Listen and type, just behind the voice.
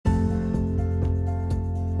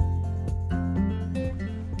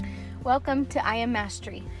Welcome to I Am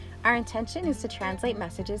Mastery. Our intention is to translate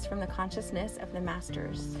messages from the consciousness of the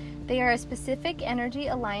masters. They are a specific energy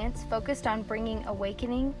alliance focused on bringing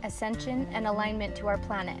awakening, ascension, and alignment to our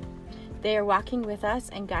planet. They are walking with us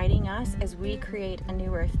and guiding us as we create a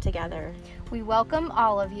new earth together. We welcome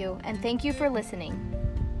all of you and thank you for listening.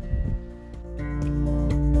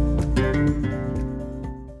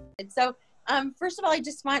 So, first of all, I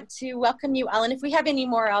just want to welcome you all, and if we have any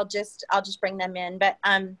more, I'll just bring them in. But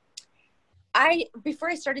before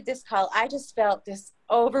I started this call, I just felt this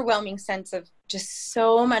overwhelming sense of just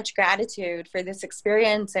so much gratitude for this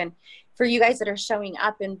experience and for you guys that are showing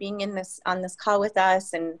up and being on this call with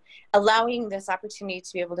us and allowing this opportunity to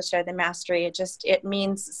be able to share the mastery. It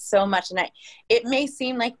means so much. And it may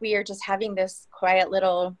seem like we are just having this quiet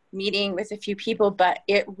little meeting with a few people, but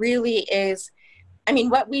it really is. I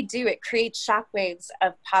mean, what we do, it creates shockwaves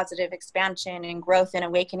of positive expansion and growth and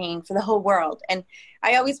awakening for the whole world. And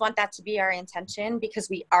I always want that to be our intention because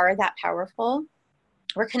we are that powerful.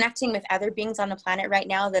 We're connecting with other beings on the planet right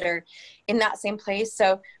now that are in that same place.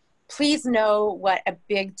 So please know what a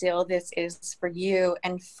big deal this is for you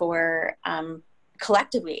and for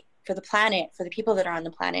collectively, for the planet, for the people that are on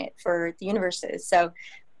the planet, for the universes. So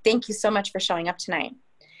thank you so much for showing up tonight.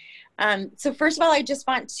 So first of all, I just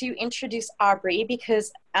want to introduce Aubrey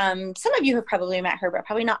because some of you have probably met her, but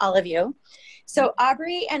probably not all of you. So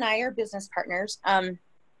Aubrey and I are business partners.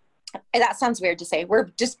 That sounds weird to say. We're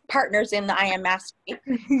just partners in the I Am Mastery.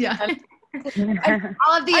 Yeah.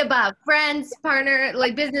 All of the above. Friends, partner,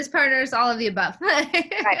 like business partners, all of the above.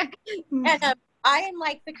 Right. And I am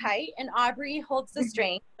like the kite and Aubrey holds the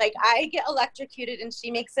string. Like I get electrocuted and she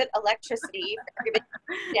makes it electricity.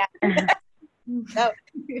 Yeah. So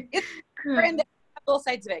we're in both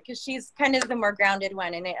sides of it because she's kind of the more grounded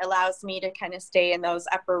one and it allows me to kind of stay in those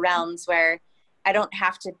upper realms where I don't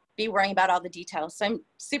have to be worrying about all the details. So I'm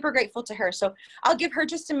super grateful to her. So I'll give her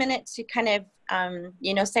just a minute to kind of,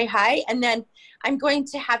 say hi. And then I'm going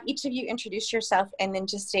to have each of you introduce yourself and then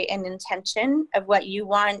just say an intention of what you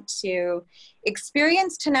want to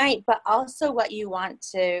experience tonight, but also what you want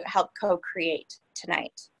to help co-create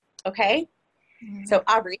tonight. Okay? So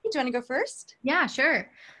Aubrey, do you want to go first? Yeah, sure.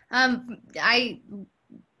 I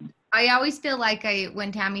always feel like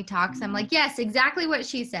when Tammy talks, I'm like, yes, exactly what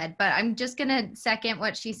she said, but I'm just going to second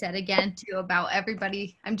what she said again too about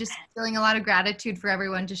everybody. I'm just feeling a lot of gratitude for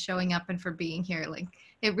everyone just showing up and for being here. Like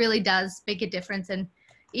it really does make a difference. And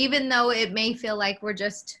even though it may feel like we're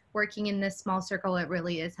just working in this small circle, it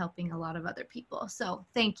really is helping a lot of other people. So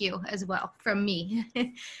thank you as well from me.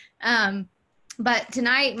 But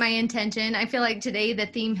tonight, my intention, I feel like today the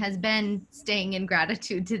theme has been staying in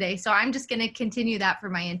gratitude today. So I'm just going to continue that for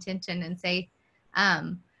my intention and say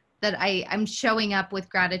that I'm showing up with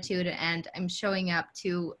gratitude and I'm showing up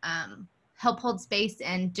to help hold space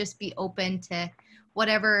and just be open to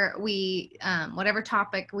whatever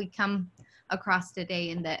topic we come across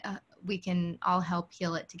today and that we can all help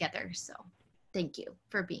heal it together. So thank you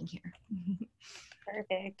for being here.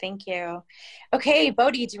 Perfect. Thank you. Okay,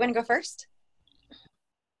 Bodhi, do you want to go first?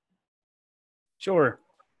 Sure.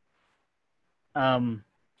 So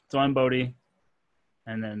I'm Bodhi,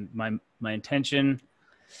 and then my intention.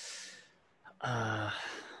 I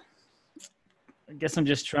guess I'm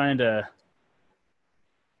just trying to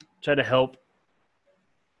help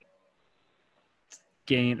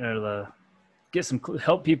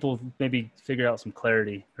help people maybe figure out some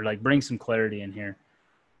clarity or like bring some clarity in here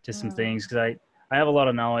to some things because I have a lot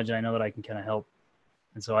of knowledge. I know that I can kind of help,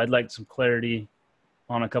 and so I'd like some clarity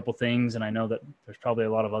on a couple things, and I know that there's probably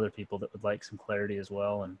a lot of other people that would like some clarity as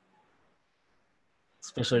well, and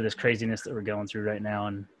especially this craziness that we're going through right now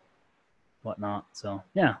and whatnot. So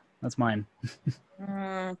yeah, that's mine.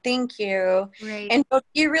 Thank you. Great. And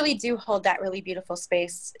you really do hold that really beautiful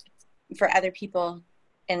space for other people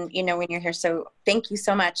and when you're here. So thank you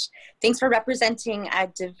so much. Thanks for representing a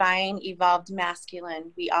divine evolved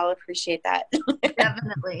masculine. We all appreciate that.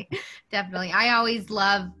 Definitely. I always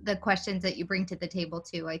love the questions that you bring to the table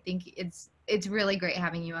too. I think it's really great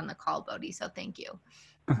having you on the call, Bodhi. So thank you.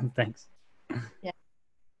 Thanks. Yeah.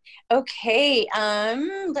 Okay.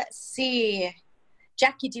 Let's see.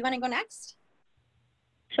 Jackie, do you want to go next?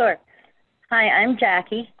 Sure. Hi, I'm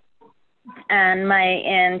Jackie, and my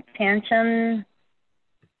intention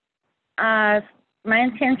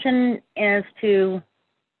is to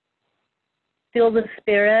feel the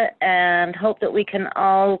spirit and hope that we can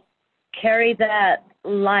all carry that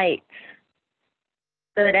light,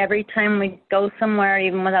 so that every time we go somewhere,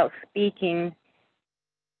 even without speaking,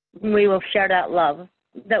 we will share that love,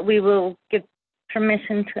 that we will give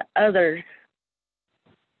permission to others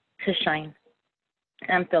to shine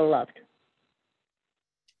and feel loved.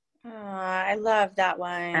 I love that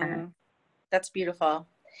one. That's beautiful.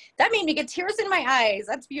 That made me get tears in my eyes.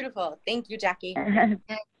 That's beautiful. Thank you, Jackie.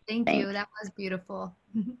 Thank Thanks. you. That was beautiful.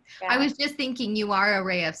 Yeah. I was just thinking you are a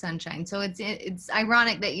ray of sunshine. So it's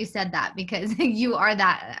ironic that you said that because you are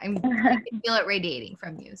that. I can feel it radiating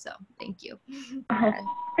from you. So thank you. Oh,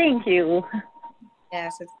 thank you.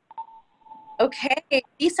 Yes. Okay,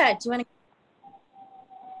 Lisa, do you want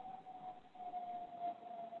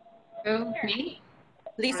Who? Me?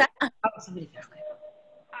 to? Lisa. Oh, somebody there.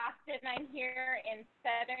 Austin, I'm here in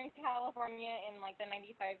Southern California in like the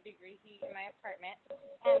 95-degree heat in my apartment.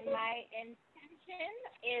 And my intention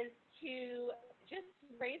is to just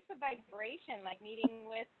raise the vibration, like meeting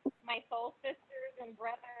with my soul sisters and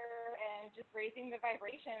brother and just raising the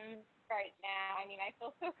vibrations right now. I mean, I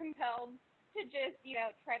feel so compelled to just,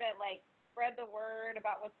 try to like spread the word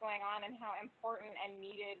about what's going on and how important and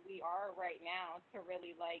needed we are right now to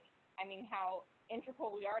really how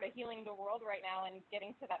integral we are to healing the world right now and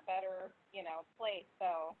getting to that better, place.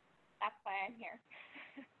 So that's why I'm here.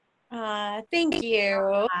 Thank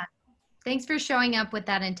you. Thanks for showing up with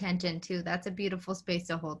that intention too. That's a beautiful space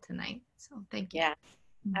to hold tonight. So thank you. Yeah,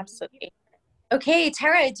 absolutely. Okay,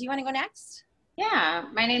 Tara, do you want to go next? Yeah,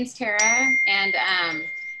 my name's Tara, and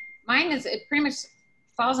mine is, it pretty much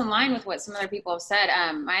falls in line with what some other people have said.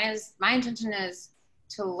 My intention is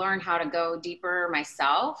to learn how to go deeper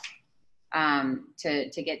myself,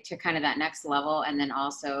 to get to kind of that next level, and then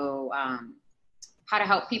also how to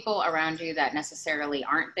help people around you that necessarily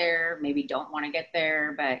aren't there, maybe don't want to get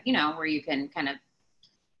there, but where you can kind of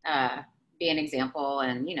be an example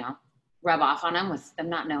and rub off on them with them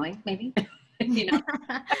not knowing, maybe.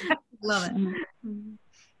 Love it.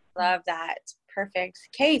 Love that. Perfect.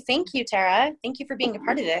 Okay, thank you, Tara. Thank you for being a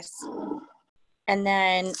part of this. And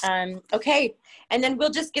then, okay, and then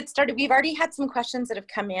we'll just get started. We've already had some questions that have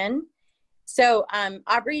come in. So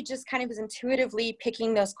Aubrey just kind of is intuitively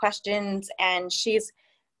picking those questions, and she's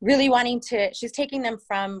really she's taking them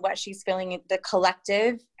from what she's feeling the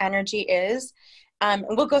collective energy is. And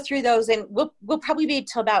we'll go through those, and we'll probably be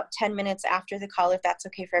till about 10 minutes after the call, if that's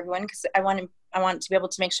okay for everyone, because I want to be able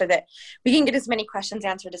to make sure that we can get as many questions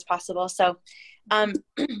answered as possible. So,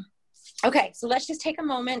 okay, so let's just take a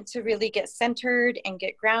moment to really get centered and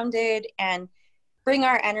get grounded and bring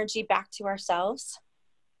our energy back to ourselves.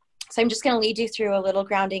 So I'm just going to lead you through a little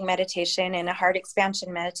grounding meditation and a heart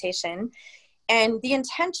expansion meditation. And the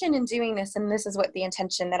intention in doing this, and this is what the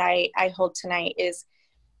intention that I hold tonight, is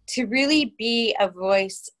to really be a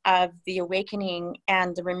voice of the awakening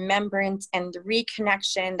and the remembrance and the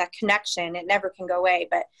reconnection, that connection. It never can go away,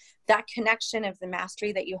 but that connection of the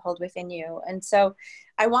mastery that you hold within you. And so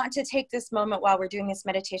I want to take this moment while we're doing this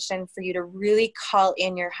meditation for you to really call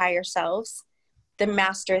in your higher selves, the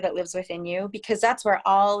master that lives within you, because that's where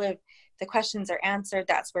all of the questions are answered.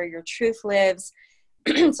 That's where your truth lives.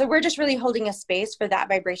 So we're just really holding a space for that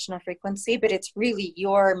vibrational frequency, but it's really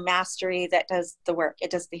your mastery that does the work. It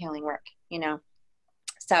does the healing work,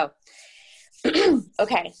 So,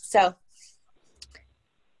 okay, so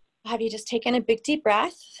have you just taken a big deep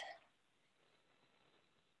breath?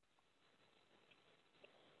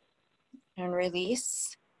 And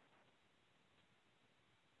release.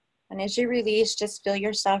 And as you release, just feel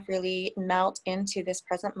yourself really melt into this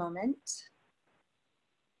present moment.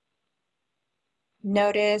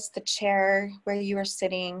 Notice the chair where you are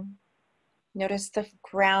sitting. Notice the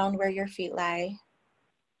ground where your feet lie.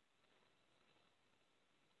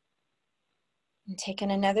 And take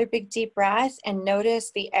in another big deep breath and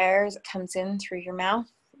notice the air as it comes in through your mouth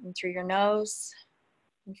and through your nose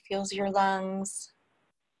and fills your lungs.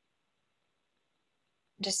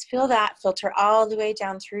 Just feel that filter all the way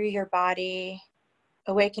down through your body,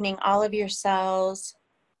 awakening all of your cells,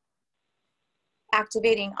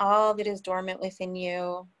 activating all that is dormant within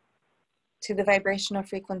you to the vibrational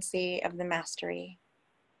frequency of the mastery,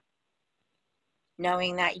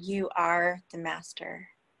 knowing that you are the master.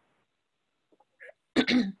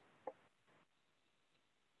 And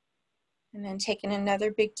then taking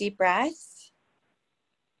another big deep breath.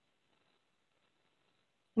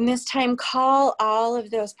 And this time, call all of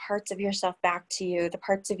those parts of yourself back to you, the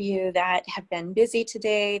parts of you that have been busy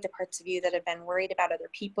today, the parts of you that have been worried about other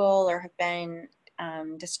people or have been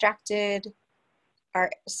distracted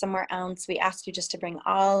or somewhere else. We ask you just to bring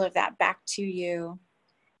all of that back to you,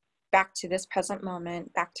 back to this present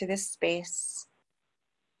moment, back to this space.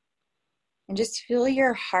 And just feel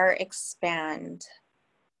your heart expand.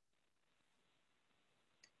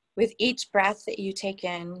 With each breath that you take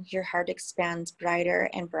in, your heart expands brighter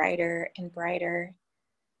and brighter and brighter,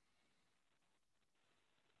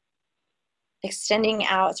 extending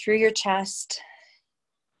out through your chest,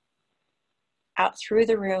 out through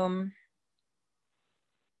the room,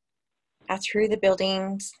 out through the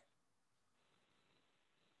buildings,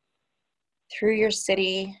 through your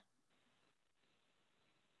city,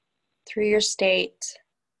 through your state,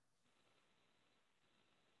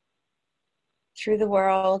 through the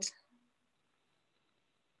world,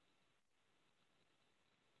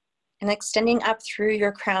 and extending up through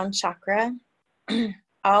your crown chakra,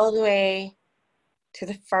 all the way to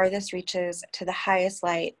the farthest reaches, to the highest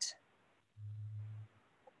light,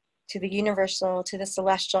 to the universal, to the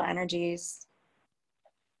celestial energies.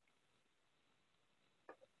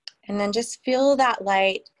 And then just feel that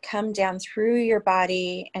light come down through your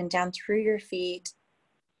body and down through your feet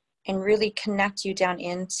and really connect you down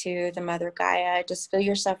into the Mother Gaia. Just feel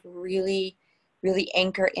yourself really, really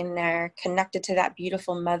anchor in there, connected to that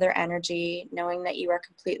beautiful mother energy, knowing that you are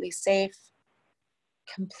completely safe,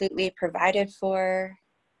 completely provided for,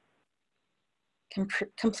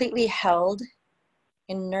 completely held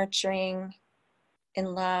in nurturing,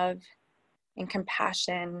 in love, in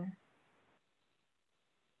compassion.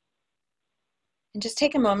 And just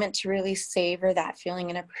take a moment to really savor that feeling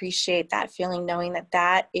and appreciate that feeling, knowing that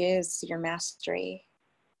that is your mastery.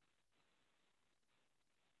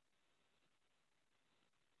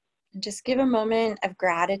 And just give a moment of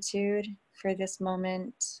gratitude for this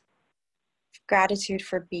moment, gratitude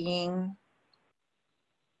for being,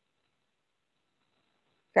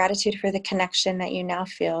 gratitude for the connection that you now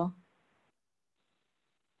feel.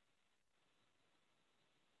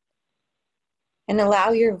 And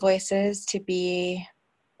allow your voices to be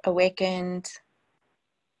awakened,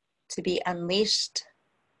 to be unleashed,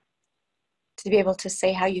 to be able to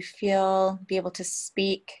say how you feel, be able to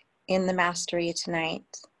speak in the mastery tonight.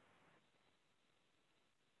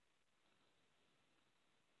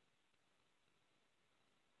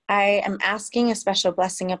 I am asking a special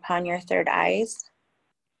blessing upon your third eyes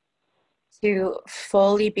to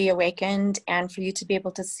fully be awakened and for you to be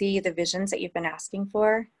able to see the visions that you've been asking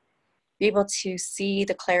for, be able to see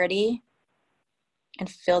the clarity and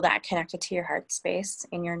feel that connected to your heart space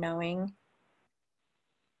in your knowing.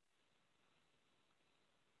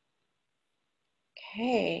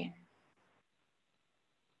 Okay.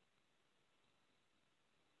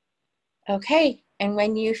 Okay, and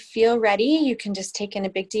when you feel ready, you can just take in a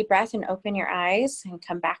big deep breath and open your eyes and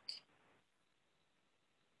come back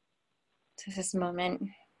to this moment.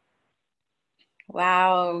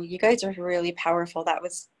 Wow, you guys are really powerful. That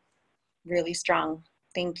was really strong.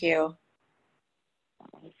 Thank you.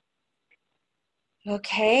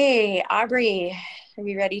 Okay, Aubrey, are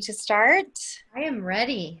we ready to start? I am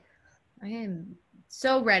ready. I am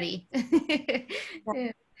so ready.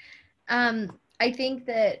 I think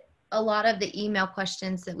that a lot of the email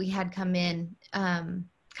questions that we had come in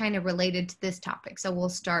kind of related to this topic. So we'll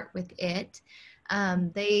start with it.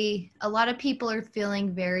 A lot of people are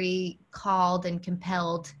feeling very called and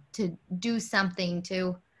compelled to do something,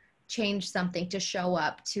 to change something, to show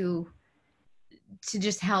up, to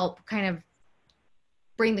just help kind of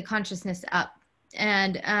bring the consciousness up.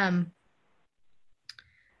 And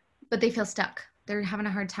but they feel stuck. They're having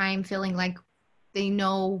a hard time feeling like they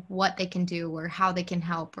know what they can do or how they can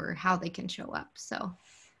help or how they can show up. So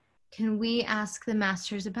can we ask the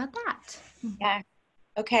masters about that? Yeah.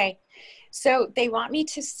 Okay. So they want me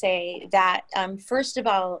to say that, first of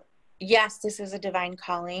all, yes, this is a divine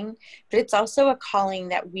calling, but it's also a calling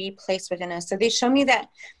that we place within us. So they show me that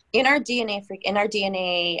in our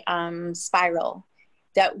DNA, spiral,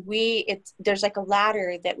 that there's like a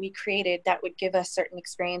ladder that we created that would give us certain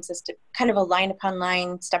experiences to kind of a line upon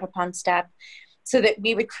line, step upon step, so that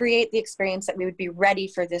we would create the experience that we would be ready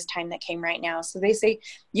for this time that came right now. So they say,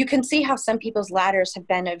 you can see how some people's ladders have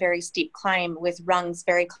been a very steep climb with rungs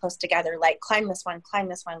very close together, like climb this one, climb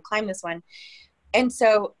this one, climb this one. And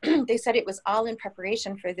so they said it was all in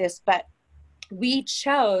preparation for this, but we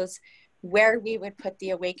chose where we would put the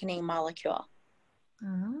awakening molecule.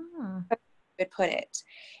 Oh. Would put it.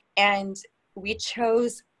 And we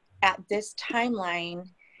chose at this timeline.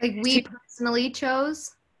 Like we personally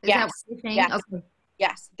chose? Is yes, that what you're saying? yes, okay.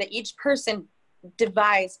 Yes, that each person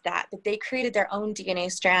devised that they created their own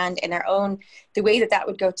DNA strand and their own, the way that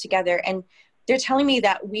would go together. And they're telling me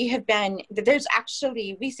that we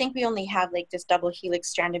think we only have like this double helix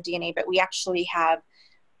strand of DNA, but we actually have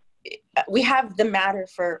the matter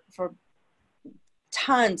for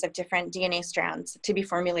tons of different DNA strands to be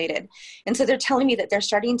formulated. And so they're telling me that they're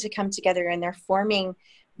starting to come together and they're forming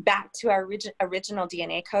back to our original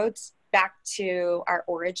DNA codes, back to our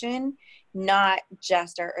origin, not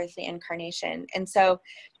just our earthly incarnation. And so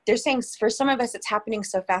they're saying for some of us, it's happening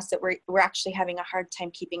so fast that we're actually having a hard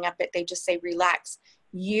time keeping up it. They just say, relax,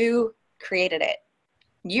 you created it.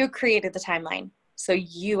 You created the timeline, so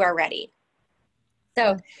you are ready.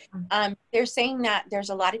 So they're saying that there's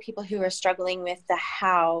a lot of people who are struggling with the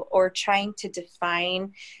how, or trying to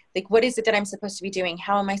define, like, what is it that I'm supposed to be doing?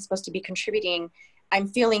 How am I supposed to be contributing? I'm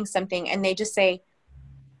feeling something. And they just say,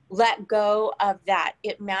 let go of that.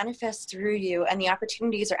 It manifests through you, and the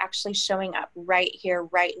opportunities are actually showing up right here,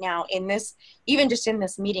 right now, in this, even just in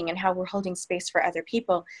this meeting and how we're holding space for other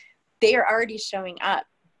people. They are already showing up,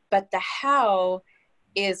 but the how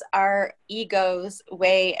is our ego's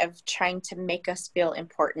way of trying to make us feel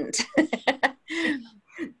important.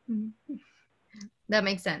 That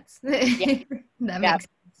makes sense. Yeah. That makes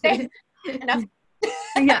sense. Enough.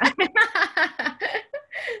 Yeah.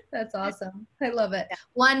 That's awesome. I love it.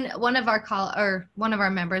 One of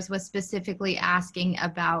our members was specifically asking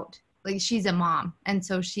about, like, she's a mom, and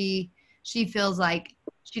so she feels like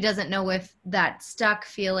she doesn't know if that stuck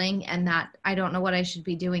feeling and that I don't know what I should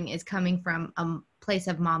be doing is coming from a place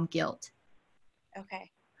of mom guilt.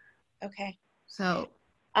 Okay. So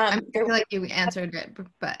I feel like you answered it,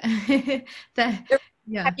 but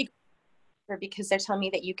yeah. Because they're telling me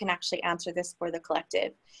that you can actually answer this for the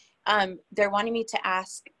collective. They're wanting me to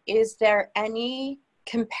ask, is there any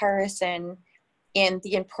comparison in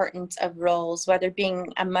the importance of roles, whether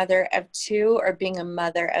being a mother of two or being a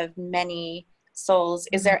mother of many souls?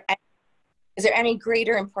 Is there any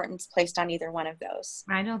greater importance placed on either one of those?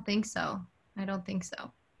 I don't think so.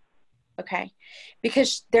 Okay.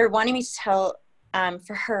 Because they're wanting me to tell,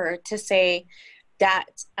 for her to say that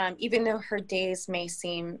even though her days may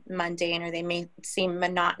seem mundane or they may seem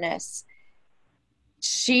monotonous,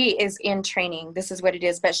 she is in training. This is what it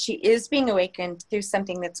is, but she is being awakened through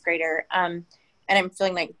something that's greater. And I'm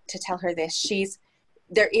feeling like to tell her this.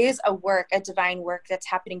 There is a divine work that's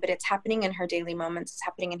happening, but it's happening in her daily moments. It's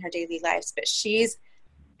happening in her daily lives, but she's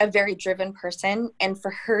a very driven person. And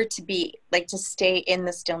for her to be like, to stay in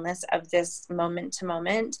the stillness of this moment to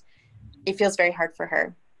moment, it feels very hard for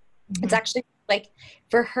her. Mm-hmm. It's actually like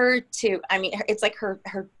for her to, it's like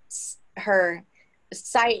her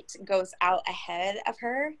sight goes out ahead of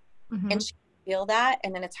her, mm-hmm. and she can feel that.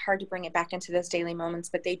 And then it's hard to bring it back into those daily moments,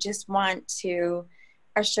 but they just want to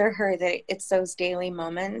assure her that it's those daily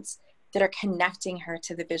moments that are connecting her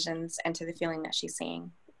to the visions and to the feeling that she's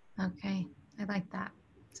seeing. Okay. I like that.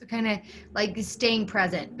 So kind of like staying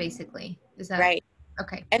present, basically. Is that right?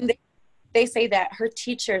 Okay. And they say that her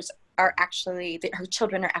teachers are actually, her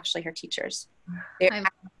children are actually her teachers. They're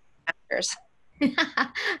actors.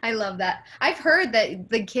 I love that. I've heard that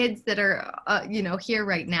the kids that are, here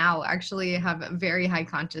right now actually have a very high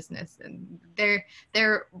consciousness, and they're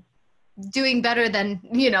doing better than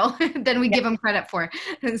we give them credit for.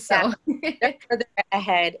 So they're further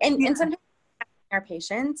ahead. And sometimes our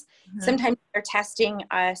patients, mm-hmm. sometimes they're testing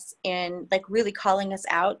us in like really calling us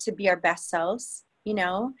out to be our best selves,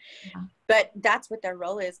 but that's what their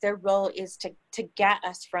role is. Their role is to get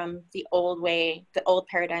us from the old way, the old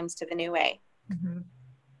paradigms, to the new way. Mm-hmm.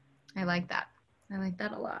 I like that. I like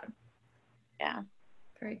that a lot. Yeah.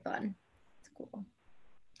 Very fun. It's cool.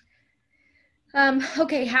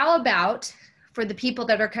 Okay. How about for the people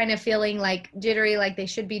that are kind of feeling like jittery, like they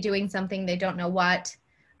should be doing something, they don't know what,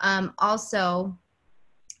 also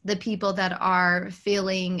the people that are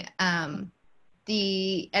feeling,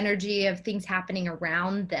 the energy of things happening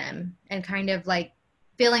around them and kind of like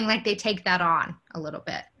feeling like they take that on a little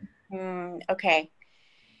bit. Okay.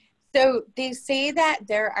 So they say that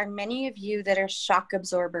there are many of you that are shock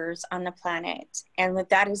absorbers on the planet, and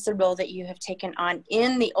that is the role that you have taken on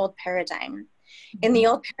in the old paradigm. Mm-hmm. In the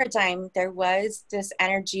old paradigm, there was this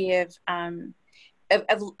energy of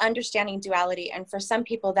understanding duality. And for some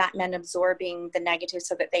people that meant absorbing the negative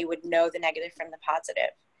so that they would know the negative from the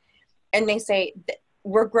positive. And they say that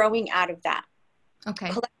we're growing out of that. Okay.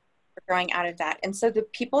 We're growing out of that. And so the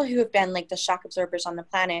people who have been like the shock absorbers on the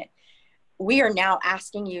planet, we are now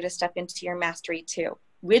asking you to step into your mastery too,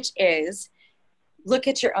 which is look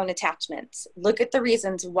at your own attachments. Look at the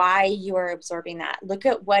reasons why you are absorbing that. Look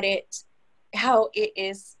at how it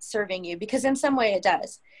is serving you, because in some way it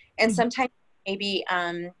does. And sometimes maybe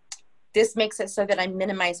this makes it so that I'm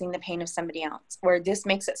minimizing the pain of somebody else, or this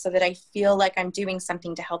makes it so that I feel like I'm doing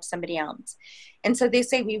something to help somebody else. And so they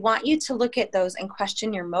say, we want you to look at those and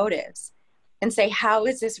question your motives and say, how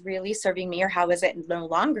is this really serving me, or how is it no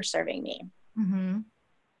longer serving me? Mm-hmm.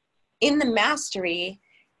 In the mastery,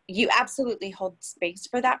 you absolutely hold space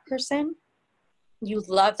for that person. You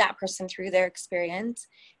love that person through their experience,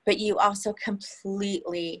 but you also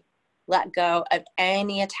completely let go of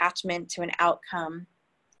any attachment to an outcome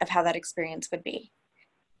of how that experience would be.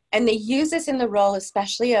 And they use this in the role,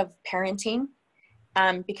 especially of parenting,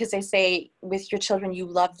 because they say with your children, you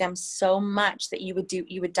love them so much that you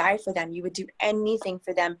would die for them. You would do anything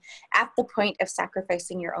for them at the point of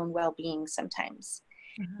sacrificing your own well-being sometimes.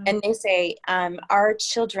 Mm-hmm. And they say, our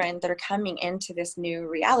children that are coming into this new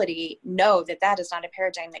reality know that that is not a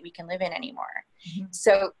paradigm that we can live in anymore. Mm-hmm.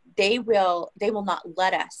 So they will not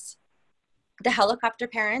let us. The helicopter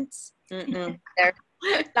parents, they're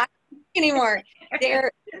not anymore.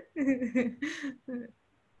 They're because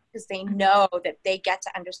they know that they get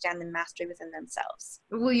to understand the mastery within themselves.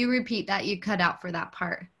 Will you repeat that? You cut out for that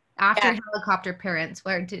part. After helicopter parents,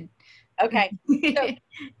 where did... Okay. So,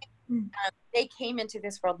 they came into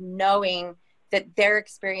this world knowing that their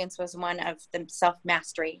experience was one of the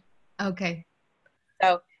self-mastery. Okay.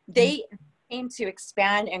 So they came to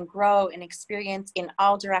expand and grow and experience in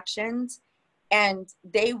all directions, and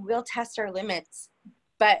they will test our limits.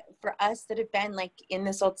 But for us that have been like in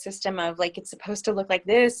this old system of like, it's supposed to look like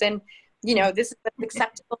this, and you know, this is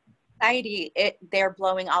acceptable society, they're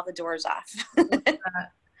blowing all the doors off.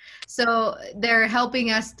 So they're helping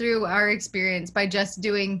us through our experience by just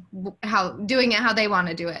doing it how they want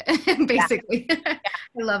to do it, basically. Yeah. I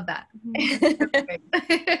love that.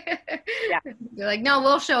 Yeah. They're like, no,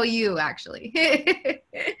 we'll show you actually.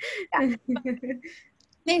 Yeah.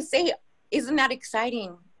 They say, isn't that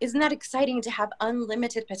exciting? Isn't that exciting to have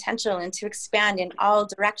unlimited potential and to expand in all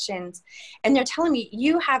directions? And they're telling me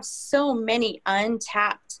you have so many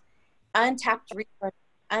untapped resources,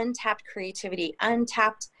 untapped creativity,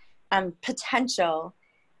 untapped potential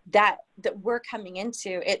that we're coming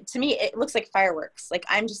into. It to me, it looks like fireworks. Like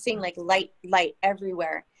I'm just seeing like light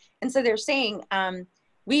everywhere. And so they're saying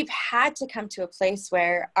we've had to come to a place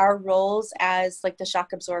where our roles as like the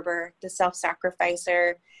shock absorber, the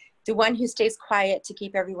self-sacrificer, the one who stays quiet to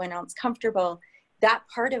keep everyone else comfortable, that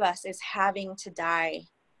part of us is having to die.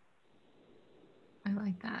 I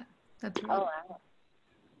like that. That's really wow.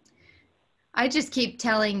 I just keep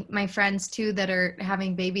telling my friends too that are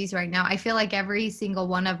having babies right now. I feel like every single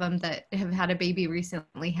one of them that have had a baby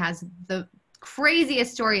recently has the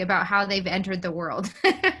craziest story about how they've entered the world.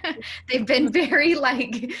 They've been very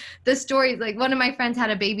like the stories. Like one of my friends had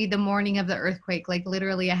a baby the morning of the earthquake, like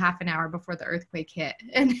literally a half an hour before the earthquake hit.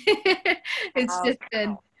 And it's just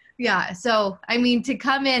been, yeah. So, I mean, to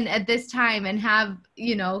come in at this time and have,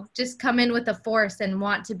 you know, just come in with a force and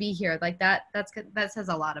want to be here like that says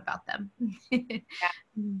a lot about them. Yeah.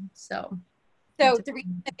 So the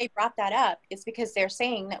reason that they brought that up is because they're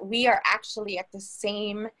saying that we are actually at the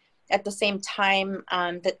same time,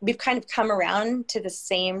 that we've kind of come around to the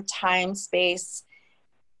same time space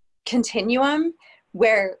continuum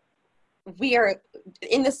where we are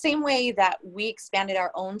in the same way that we expanded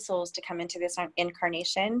our own souls to come into this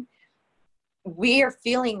incarnation. We are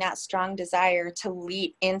feeling that strong desire to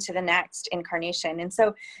leap into the next incarnation. And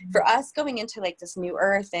so for us going into like this new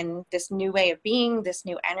earth and this new way of being, this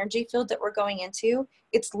new energy field that we're going into,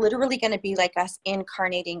 it's literally going to be like us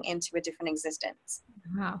incarnating into a different existence.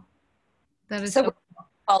 Wow. That is so we're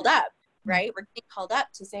called up, right? We're getting called up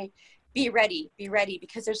to say, be ready,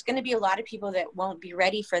 because there's going to be a lot of people that won't be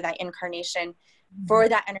ready for that incarnation, for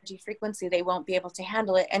that energy frequency. They won't be able to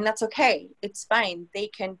handle it. And that's okay. It's fine. They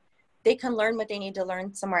can learn what they need to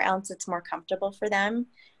learn somewhere else. It's more comfortable for them.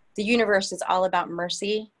 The universe is all about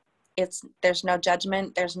mercy. There's no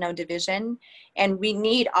judgment. There's no division. And we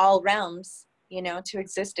need all realms, you know, to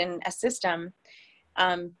exist in a system.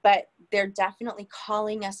 But they're definitely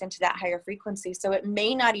calling us into that higher frequency. So it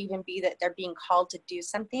may not even be that they're being called to do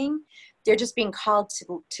something. They're just being called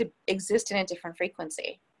to exist in a different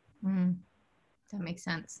frequency. That makes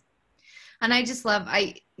sense. And I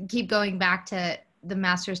keep going back to the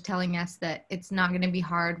masters telling us that it's not going to be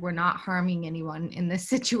hard. We're not harming anyone in this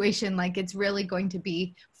situation. Like it's really going to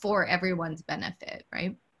be for everyone's benefit.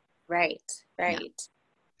 Right. Right. Yeah.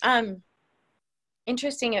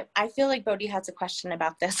 Interesting. I feel like Bodhi has a question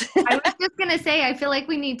about this. I was just going to say, I feel like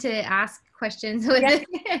we need to ask questions with it.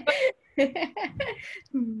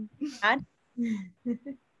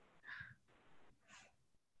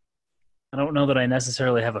 I don't know that I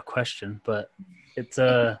necessarily have a question, but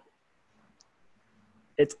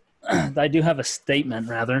I do have a statement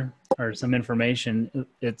rather, or some information.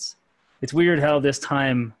 It's weird how this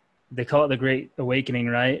time they call it the Great Awakening,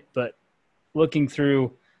 right? But looking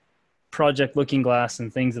through Project Looking Glass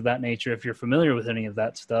and things of that nature, if you're familiar with any of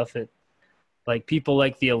that stuff, it like people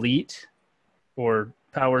like the elite or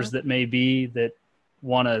powers that may be that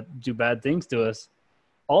want to do bad things to us,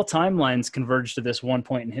 all timelines converge to this one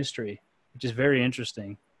point in history, which is very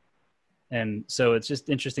interesting. And so it's just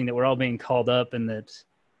interesting that we're all being called up and that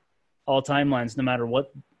all timelines, no matter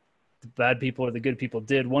what the bad people or the good people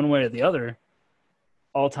did one way or the other,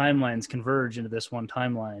 all timelines converge into this one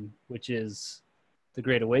timeline, which is the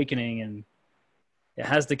Great Awakening, and it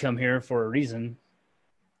has to come here for a reason.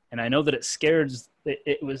 And I know that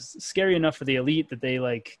it was scary enough for the elite that they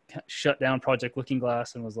like shut down Project Looking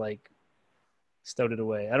Glass and was like stowed it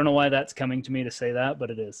away. I don't know why that's coming to me to say that, but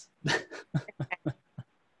it is.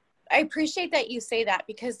 I appreciate that you say that,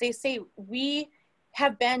 because they say we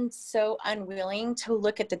have been so unwilling to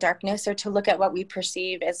look at the darkness or to look at what we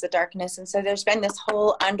perceive as the darkness. And so there's been this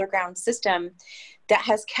whole underground system that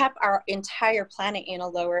has kept our entire planet in a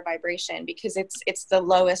lower vibration, because it's the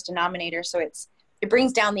lowest denominator. So it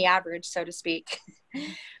brings down the average, so to speak.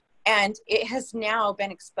 And it has now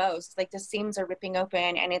been exposed. Like the seams are ripping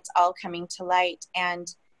open and it's all coming to light. And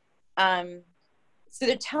so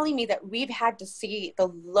they're telling me that we've had to see the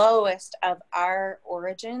lowest of our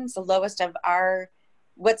origins, the lowest of our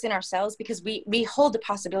what's in ourselves, because we hold the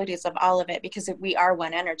possibilities of all of it, because we are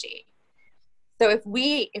one energy. So if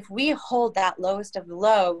we hold that lowest of the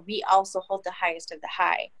low, we also hold the highest of the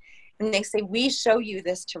high. And they say, we show you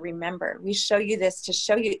this to remember. We show you this to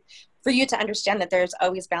show you, for you to understand that there's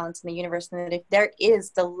always balance in the universe, and that if there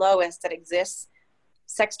is the lowest that exists,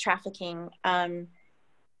 sex trafficking,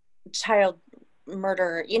 child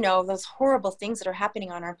murder, those horrible things that are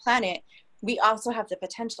happening on our planet, we also have the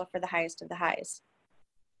potential for the highest of the highs.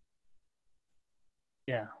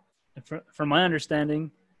 Yeah. From my understanding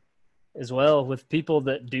as well, with people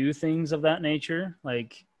that do things of that nature,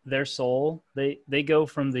 like their soul, they go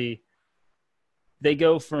from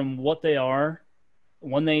what they are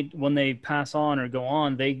when they pass on or go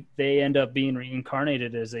on, they end up being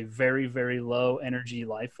reincarnated as a very, very low energy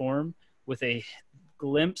life form with a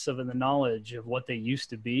glimpse of the knowledge of what they used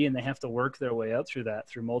to be, and they have to work their way up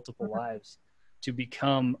through multiple lives to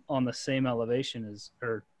become on the same elevation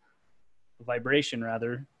or vibration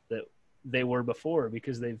rather that they were before,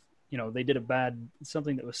 because they did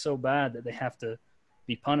something that was so bad that they have to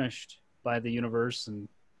be punished by the universe and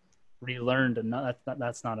relearned, and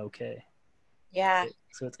that's not okay. Yeah.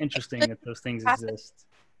 So it's interesting that those things exist.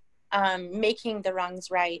 Making the wrongs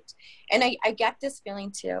right. And I get this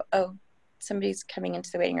feeling too. Oh, somebody's coming into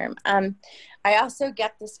the waiting room. I also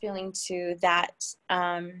get this feeling too that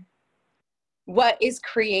what is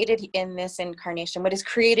created in this incarnation, what is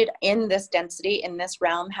created in this density, in this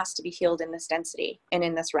realm, has to be healed in this density and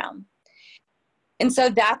in this realm. And so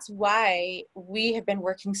that's why we have been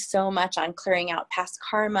working so much on clearing out past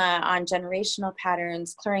karma, on generational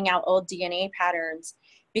patterns, clearing out old DNA patterns,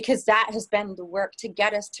 because that has been the work to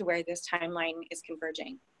get us to where this timeline is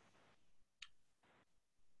converging.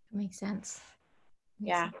 Makes sense.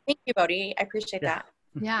 Yeah. Thank you, Bodhi. I appreciate that.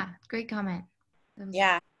 Yeah. Great comment.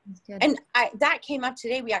 Yeah. Good. And that came up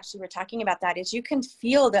today. We actually were talking about that, is you can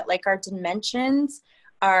feel that like our dimensions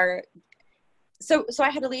are, so I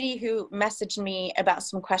had a lady who messaged me about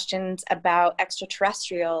some questions about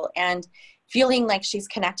extraterrestrial and feeling like she's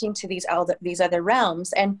connecting to these other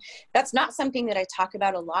realms. And that's not something that I talk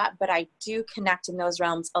about a lot, but I do connect in those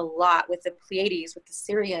realms a lot with the Pleiades, with the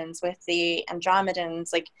Sirians, with the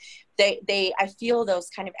Andromedans. Like I feel those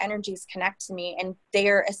kind of energies connect to me, and they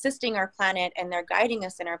are assisting our planet and they're guiding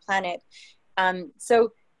us in our planet. So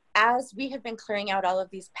as we have been clearing out all of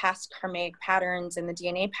these past karmic patterns and the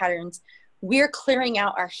DNA patterns, we're clearing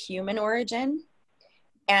out our human origin,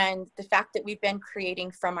 and the fact that we've been creating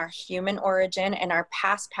from our human origin and our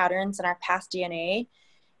past patterns and our past DNA,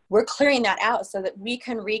 we're clearing that out so that we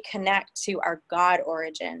can reconnect to our God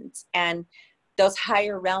origins and those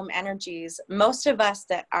higher realm energies. Most of us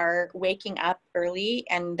that are waking up early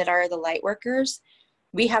and that are the light workers,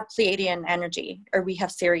 we have Pleiadian energy, or we have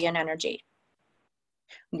Sirian energy.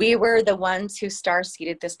 We were the ones who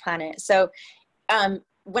star-seeded this planet. So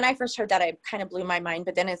when I first heard that, it kind of blew my mind.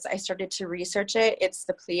 But then as I started to research it, it's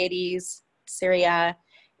the Pleiades, Syria.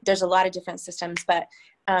 There's a lot of different systems. But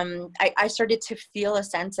I started to feel a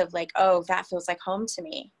sense of like, oh, that feels like home to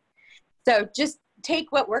me. So just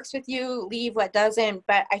take what works with you, leave what doesn't.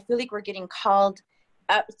 But I feel like we're getting called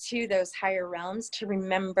up to those higher realms to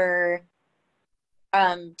remember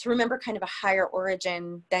kind of a higher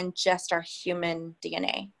origin than just our human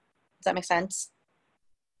DNA. Does that make sense?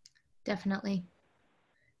 Definitely.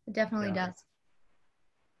 It definitely does.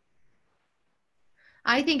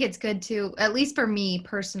 I think it's good to, at least for me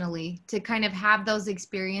personally, to kind of have those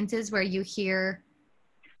experiences where you hear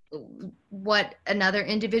what another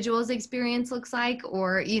individual's experience looks like,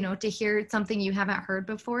 or, to hear something you haven't heard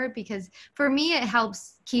before, because for me, it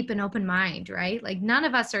helps keep an open mind, right? Like none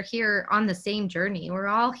of us are here on the same journey. We're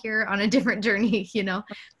all here on a different journey, So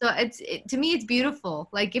to me, it's beautiful.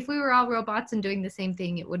 Like if we were all robots and doing the same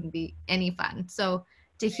thing, it wouldn't be any fun. So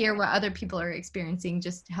to hear what other people are experiencing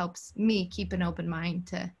just helps me keep an open mind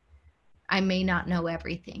to, I may not know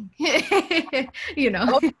everything, you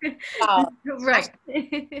know. Wow. Right.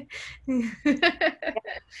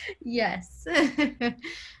 Yes. Do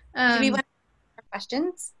we want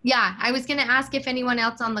questions? Yeah, I was going to ask if anyone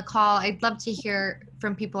else on the call, I'd love to hear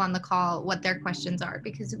from people on the call what their questions are,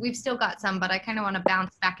 because we've still got some, but I kind of want to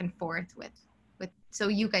bounce back and forth with, so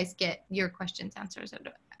you guys get your questions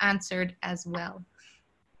answered as well.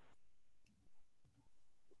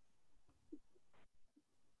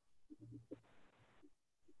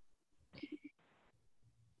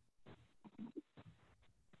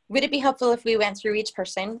 Would it be helpful if we went through each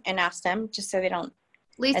person and asked them, just so they don't?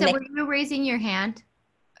 Lisa, were you raising your hand?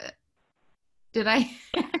 Did I?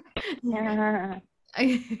 Yeah.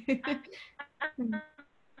 Can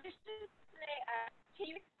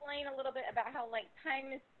you explain a little bit about how like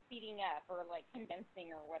time is speeding up or like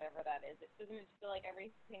condensing or whatever that is? It doesn't feel like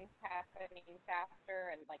everything's happening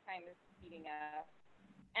faster and like time is speeding up.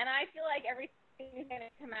 And I feel like everything's going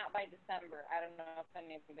to come out by December. I don't know if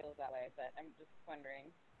any of you feels that way, but I'm just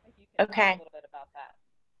wondering if you can talk a little bit about that.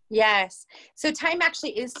 Yes. So time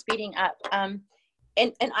actually is speeding up.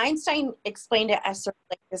 And Einstein explained it as sort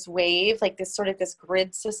of like this wave, like this sort of this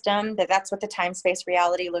grid system, that's what the time-space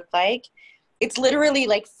reality looked like. It's literally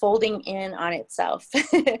like folding in on itself.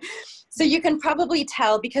 So you can probably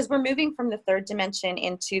tell, because we're moving from the third dimension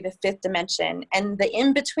into the fifth dimension, and the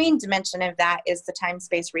in-between dimension of that is the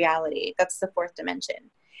time-space reality. That's the fourth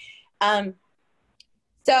dimension.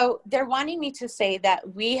 So they're wanting me to say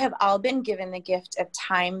that we have all been given the gift of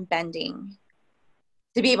time bending,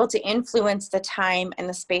 to be able to influence the time and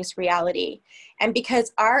the space reality. And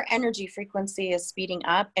because our energy frequency is speeding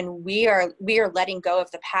up and we are letting go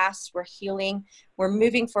of the past, we're healing, we're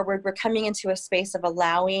moving forward, we're coming into a space of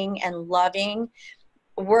allowing and loving.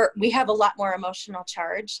 We have a lot more emotional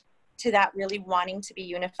charge to that, really wanting to be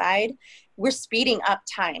unified. We're speeding up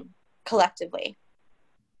time collectively.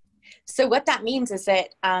 So what that means is that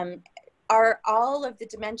all of the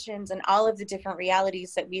dimensions and all of the different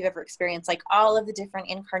realities that we've ever experienced, like all of the different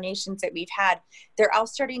incarnations that we've had, they're all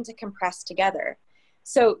starting to compress together.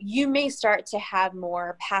 So you may start to have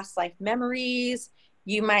more past life memories.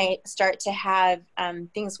 You might start to have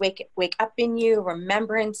things wake up in you,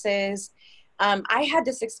 remembrances. I had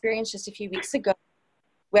this experience just a few weeks ago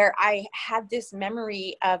where I had this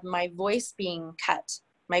memory of my voice being cut.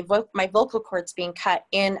 My vocal cords being cut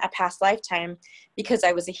in a past lifetime, because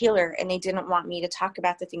I was a healer and they didn't want me to talk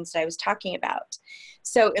about the things that I was talking about.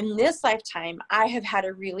 So in this lifetime, I have had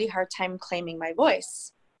a really hard time claiming my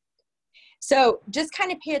voice. So just kind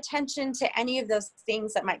of pay attention to any of those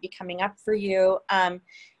things that might be coming up for you.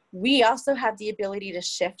 We also have the ability to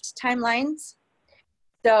shift timelines.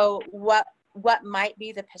 So what might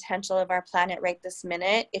be the potential of our planet right this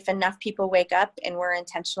minute, if enough people wake up and we're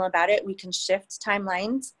intentional about it, we can shift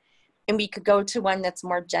timelines and we could go to one that's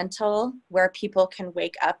more gentle, where people can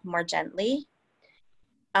wake up more gently.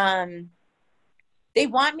 They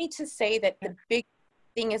want me to say that the big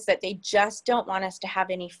thing is that they just don't want us to have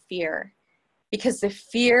any fear, because the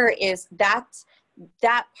fear is that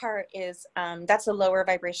part is, that's a lower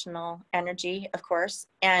vibrational energy, of course.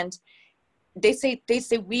 And they say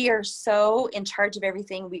we are so in charge of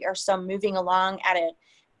everything. We are so moving along at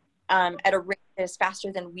a rate that is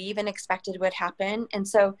faster than we even expected would happen. And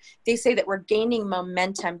so they say that we're gaining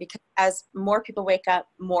momentum, because as more people wake up,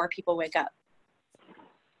 more people wake up.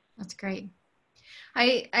 That's great.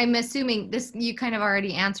 I'm assuming this, you kind of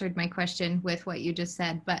already answered my question with what you just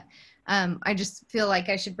said, but I just feel like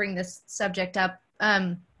I should bring this subject up.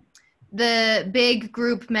 The big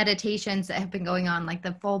group meditations that have been going on, like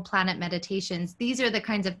the full planet meditations, these are the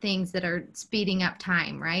kinds of things that are speeding up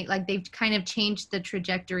time, right? Like they've kind of changed the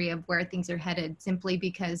trajectory of where things are headed, simply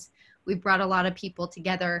because we've brought a lot of people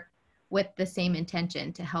together with the same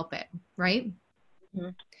intention to help it, right? Mm-hmm.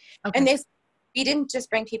 Okay. And we didn't just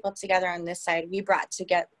bring people together on this side. We brought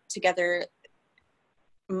together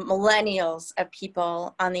millennials of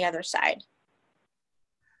people on the other side.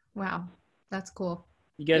 Wow, that's cool.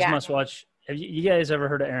 You guys must watch. Have you guys ever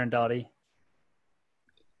heard of Aaron Doughty?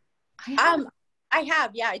 I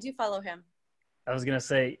have. Yeah, I do follow him. I was gonna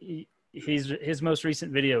say his most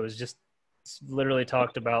recent video is just literally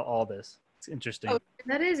talked about all this. It's interesting. Oh,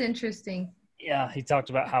 that is interesting. Yeah, he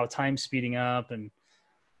talked about how time's speeding up and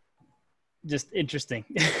just interesting.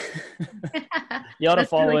 You ought to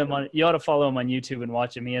follow him on. You ought to follow him on YouTube and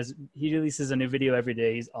watch him. He releases a new video every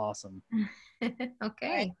day. He's awesome.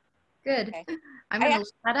 Okay. Good. Okay. I'm going to look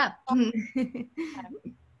that up.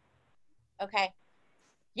 Okay.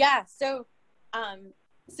 Yeah. So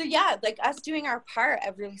So yeah, like us doing our part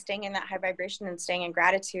of really staying in that high vibration and staying in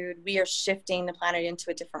gratitude, we are shifting the planet into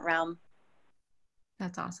a different realm.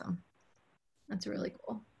 That's awesome. That's really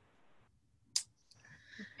cool.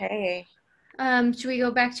 Okay. Should we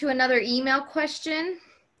go back to another email question?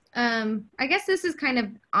 I guess this is kind of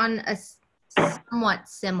on a somewhat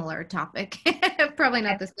similar topic. Probably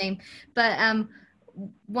not the same, but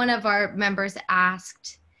one of our members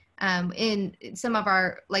asked, in some of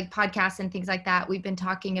our like podcasts and things like that, we've been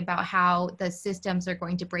talking about how the systems are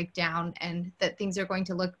going to break down and that things are going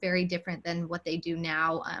to look very different than what they do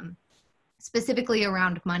now, specifically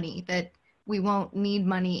around money, that we won't need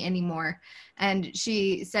money anymore. And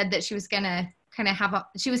she said that she was going to kind of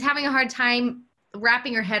she was having a hard time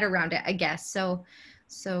wrapping her head around it, I guess. So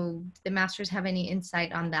the masters have any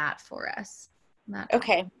insight on that for us?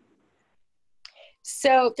 Okay.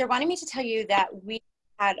 So they're wanting me to tell you that we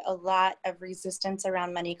had a lot of resistance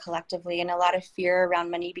around money collectively and a lot of fear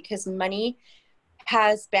around money because money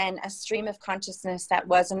has been a stream of consciousness that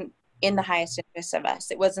wasn't in the highest interest of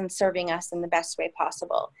us. It wasn't serving us in the best way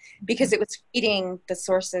possible because it was feeding the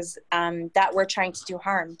sources that were trying to do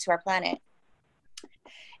harm to our planet.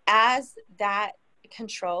 As that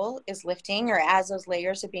control is lifting, or as those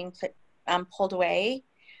layers are being pulled away,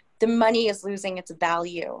 the money is losing its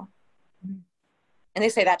value. And they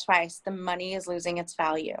say that twice, the money is losing its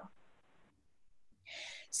value.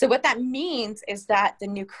 So what that means is that the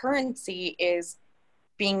new currency is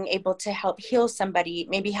being able to help heal somebody,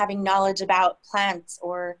 maybe having knowledge about plants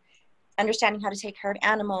or understanding how to take care of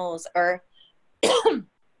animals, or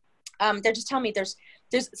they're just telling me there's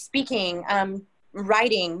speaking,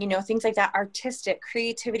 writing, you know, things like that, artistic,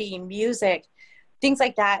 creativity, music, things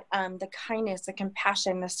like that, the kindness, the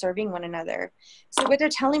compassion, the serving one another. So what they're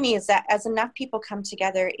telling me is that as enough people come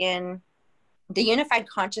together in the unified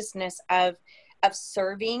consciousness of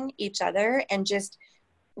serving each other and just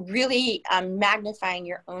really magnifying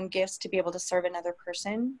your own gifts to be able to serve another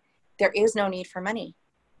person, there is no need for money.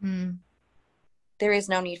 There is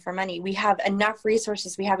no need for money. We have enough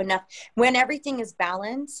resources. We have enough. When everything is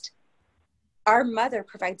balanced, our mother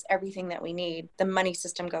provides everything that we need. The money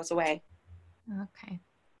system goes away. Okay.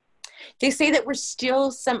 They say that we're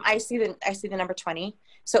still I see the number 20.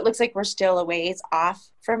 So it looks like we're still a ways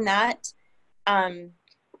off from that.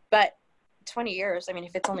 But 20 years, I mean,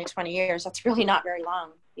 if it's only 20 years, that's really not very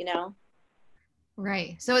long, you know?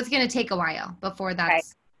 Right. So it's going to take a while before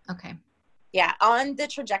that's right. Okay. Yeah. On the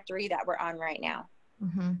trajectory that we're on right now.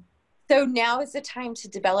 Mm-hmm. So now is the time to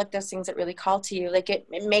develop those things that really call to you. Like it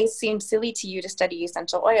may seem silly to you to study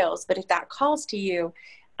essential oils, but if that calls to you,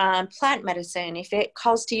 plant medicine, if it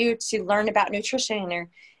calls to you to learn about nutrition or,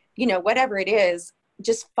 you know, whatever it is,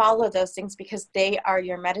 just follow those things because they are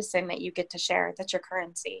your medicine that you get to share. That's your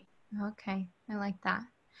currency. Okay. I like that.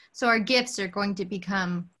 So our gifts are going to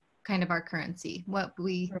become kind of our currency, what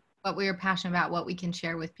we are passionate about, what we can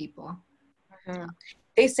share with people. Mm-hmm.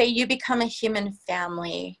 They say you become a human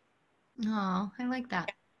family. Oh, I like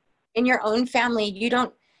that. In your own family, you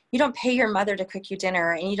don't pay your mother to cook you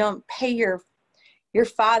dinner, and you don't pay your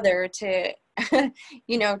father to,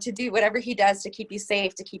 you know, to do whatever he does to keep you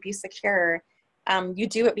safe, to keep you secure. You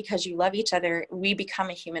do it because you love each other. We become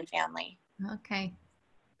a human family. Okay.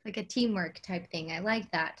 Like a teamwork type thing. I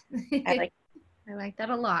like that. I like that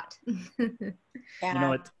a lot. Yeah. You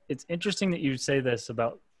know, it's interesting that you say this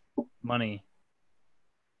about money,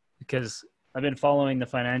 because I've been following the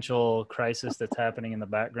financial crisis that's happening in the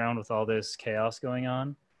background with all this chaos going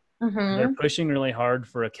on. Mm-hmm. They're pushing really hard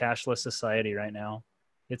for a cashless society right now.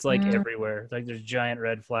 It's like everywhere. Like there's giant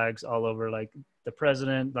red flags all over. Like the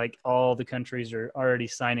president, like all the countries are already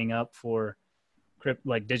signing up for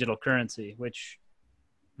like digital currency, which,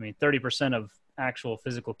 I mean, 30% of actual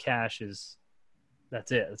physical cash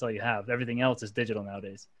that's it. That's all you have. Everything else is digital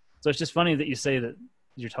nowadays. So it's just funny that you say that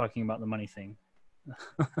you're talking about the money thing.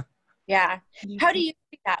 Yeah. How do you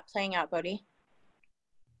see that playing out, Bodhi?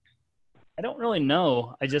 I don't really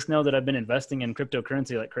know. I just know that I've been investing in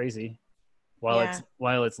cryptocurrency like crazy while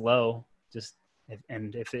it's low. Just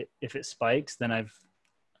if it spikes, then I've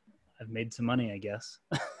made some money, I guess.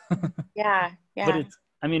 Yeah.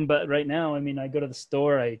 But right now, I mean, I go to the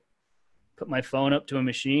store, I put my phone up to a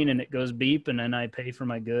machine and it goes beep, and then I pay for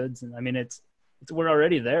my goods. And I mean, we're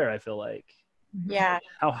already there, I feel like. Yeah.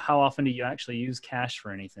 How often do you actually use cash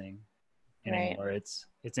for anything anymore? Right.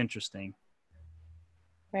 It's interesting.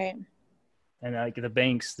 Right. And like the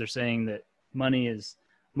banks, they're saying that money's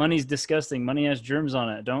disgusting. Money has germs on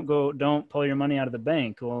it. Don't pull your money out of the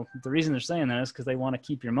bank. Well, the reason they're saying that is because they want to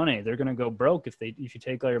keep your money. They're going to go broke if you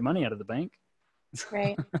take all your money out of the bank.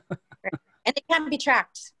 Right. Right. And it can't be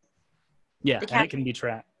tracked. Yeah, and it can be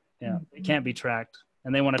tracked. Yeah, it can't be tracked.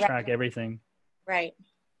 and they want to track everything. Right.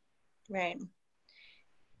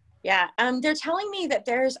 Yeah. They're telling me that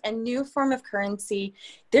there's a new form of currency.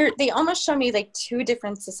 They almost show me like two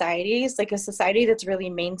different societies, like a society that's really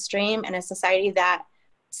mainstream and a society that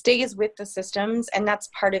stays with the systems, and that's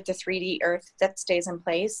part of the 3D Earth that stays in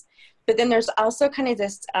place. But then there's also kind of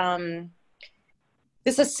this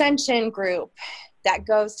this ascension group that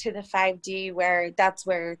goes to the 5D, where that's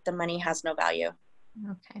where the money has no value.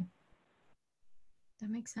 Okay, that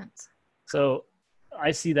makes sense. So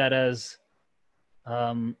I see that as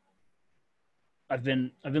I've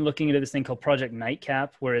been looking into this thing called Project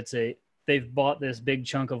Nightcap, where they've bought this big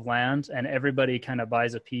chunk of land and everybody kind of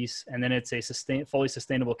buys a piece, and then it's a fully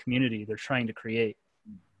sustainable community they're trying to create.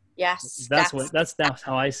 Yes, that's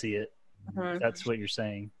how I see it. Mm-hmm. That's what you're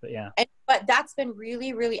saying, but yeah. But that's been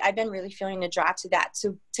really, I've been really feeling the draw to that,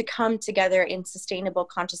 to come together in sustainable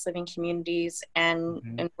conscious living communities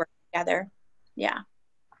and work together. Yeah.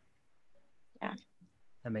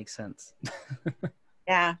 That makes sense.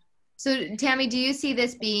 Yeah. So Tammy, do you see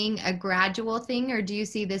this being a gradual thing, or do you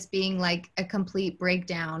see this being like a complete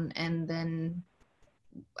breakdown and then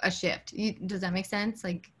a shift? Does that make sense?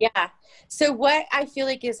 Like, yeah. So what I feel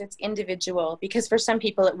like is it's individual, because for some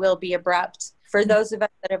people it will be abrupt. For those of us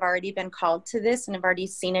that have already been called to this and have already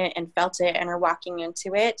seen it and felt it and are walking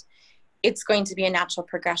into it, it's going to be a natural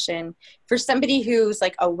progression. For somebody who's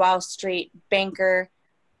like a Wall Street banker,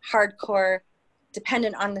 hardcore,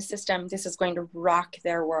 dependent on the system, this is going to rock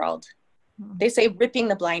their world. They say ripping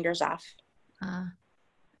the blinders off. I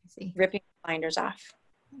see. Ripping the blinders off.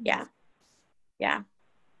 Yeah. I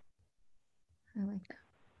like that.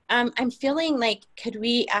 I'm feeling like, could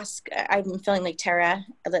we ask, I'm feeling like Tara,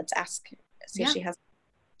 let's ask, see if she has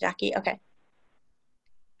Jackie. Okay.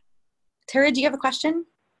 Tara, do you have a question?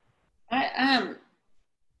 No,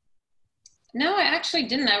 I actually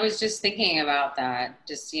didn't. I was just thinking about that,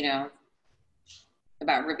 just,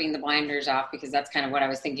 about ripping the blinders off, because that's kind of what I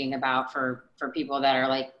was thinking about for people that are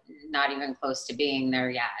like not even close to being there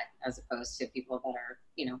yet, as opposed to people that are,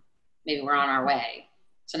 maybe we're on our way.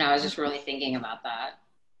 So now I was just really thinking about that.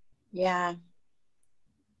 Yeah.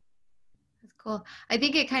 That's cool. I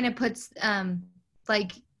think it kind of puts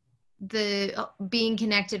like the being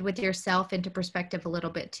connected with yourself into perspective a little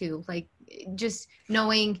bit too. Like just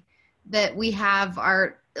knowing that we have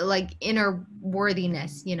our like inner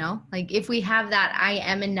worthiness, like if we have that I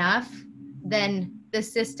am enough, then the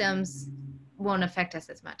systems won't affect us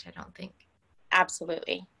as much, I don't think.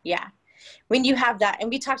 Absolutely. Yeah. When you have that, and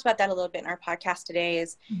we talked about that a little bit in our podcast today,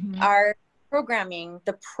 is our programming,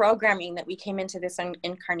 the programming that we came into this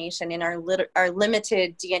incarnation in our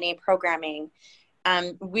limited DNA programming,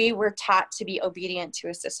 we were taught to be obedient to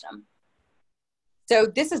a system. So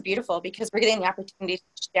this is beautiful, because we're getting the opportunity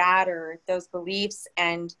to shatter those beliefs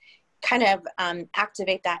and kind of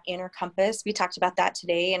activate that inner compass. We talked about that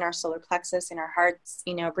today in our solar plexus, in our hearts,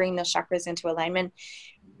 bringing those chakras into alignment.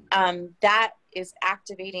 That is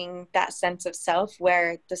activating that sense of self,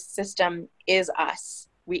 where the system is us.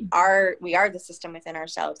 We are the system within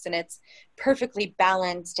ourselves, and it's perfectly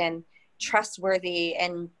balanced and trustworthy,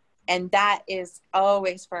 and that is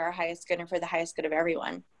always for our highest good and for the highest good of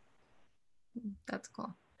everyone. That's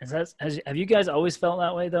cool. Have you guys always felt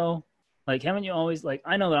that way though? Like, haven't you always, like,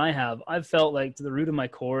 I know that I have. I've felt like to the root of my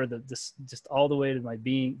core, that this just all the way to my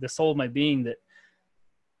being, the soul of my being, that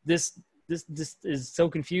this is so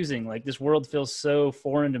confusing. Like, this world feels so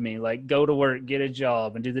foreign to me. Like, go to work, get a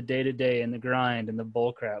job, and do the day-to-day and the grind and the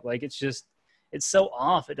bull crap. Like, it's so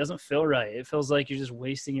off. It doesn't feel right. It feels like you're just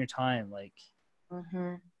wasting your time. Like,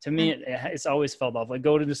 to me, it's always felt off. Like,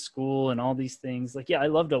 go to the school and all these things. Like, yeah, I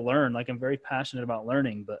love to learn. Like, I'm very passionate about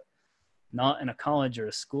learning, but not in a college or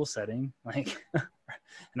a school setting. Like,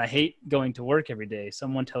 and I hate going to work every day.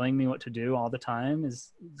 Someone telling me what to do all the time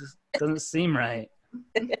just doesn't seem right.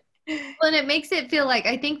 Well, and it makes it feel like,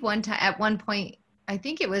 I think at one point, I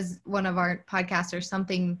think it was one of our podcasts or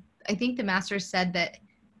something, I think the master said that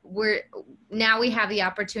now we have the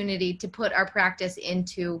opportunity to put our practice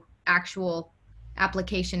into actual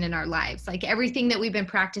application in our lives. Like, everything that we've been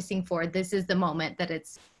practicing for, this is the moment that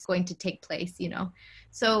it's going to take place,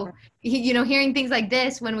 So, hearing things like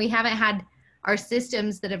this, when we haven't had our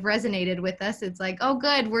systems that have resonated with us, it's like, oh,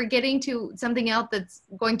 good, we're getting to something else that's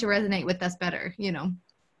going to resonate with us better, So,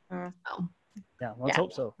 yeah, let's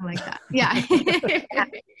hope so. I like that. Yeah. I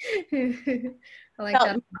like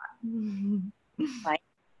that. Like,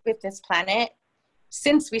 with this planet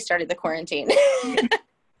since we started the quarantine.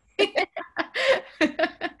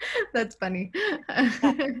 That's funny.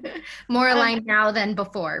 More aligned now than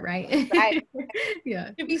before, right? Right.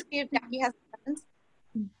 Yeah. Should we see if Jackie has questions?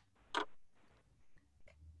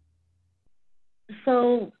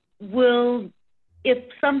 So if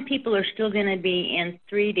some people are still going to be in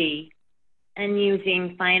 3D and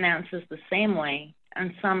using finances the same way,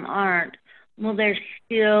 and some aren't, will there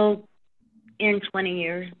still, in 20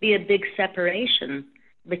 years, be a big separation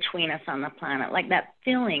between us on the planet, like that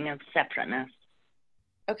feeling of separateness?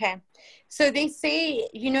 Okay. So they say,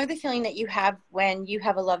 you know, the feeling that you have when you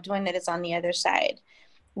have a loved one that is on the other side.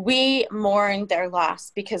 We mourn their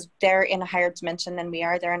loss because they're in a higher dimension than we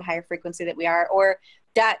are. They're in a higher frequency that we are, or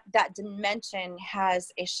that dimension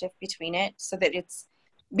has a shift between it, so that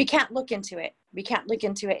we can't look into it. We can't look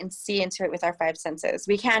into it and see into it with our five senses.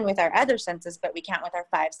 We can with our other senses, but we can't with our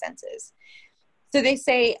five senses. So they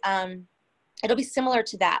say it'll be similar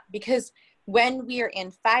to that, because when we are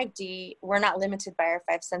in 5D, we're not limited by our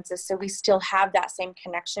five senses. So we still have that same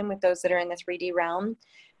connection with those that are in the 3D realm.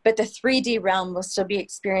 But the 3D realm will still be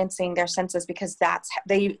experiencing their senses, because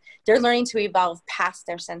they're learning to evolve past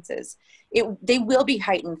their senses. They will be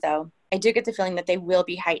heightened, though. I do get the feeling that they will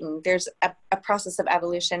be heightened. There's a process of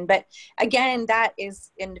evolution. But again, that is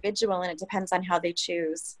individual, and it depends on how they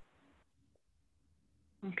choose.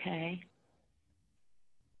 Okay.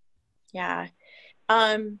 Yeah.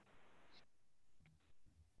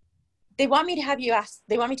 They want me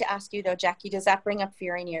to ask you, though, Jackie, does that bring up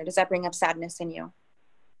fear in you? Does that bring up sadness in you?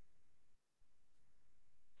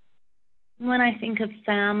 When I think of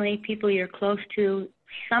family, people you're close to,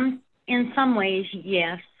 in some ways,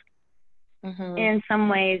 yes. Mm-hmm. In some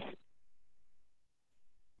ways,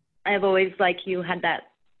 I've always, like you, had that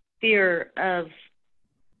fear of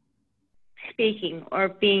speaking or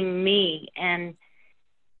being me, and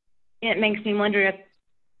it makes me wonder if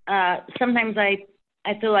sometimes I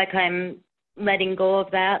feel like I'm letting go of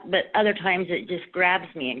that, but other times it just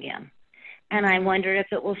grabs me again. And I wonder if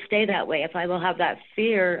it will stay that way, if I will have that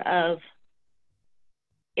fear of,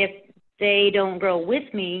 if they don't grow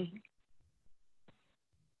with me,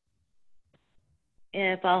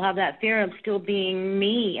 if I'll have that fear of still being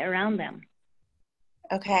me around them.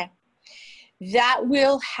 Okay. That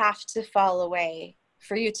will have to fall away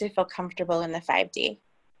for you to feel comfortable in the 5D.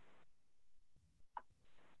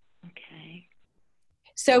 Okay.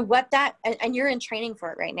 So and you're in training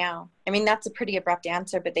for it right now. I mean, that's a pretty abrupt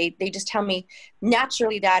answer, but they just tell me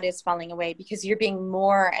naturally that is falling away, because you're being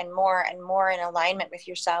more and more and more in alignment with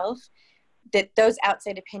yourself, that those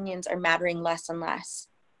outside opinions are mattering less and less.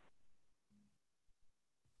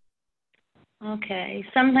 Okay.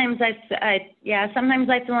 Sometimes sometimes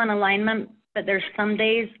I feel in alignment, but there's some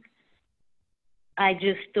days I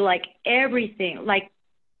just feel like everything's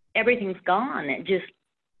gone.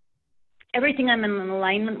 Everything I'm in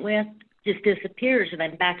alignment with just disappears, and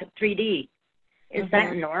I'm back at 3D. Is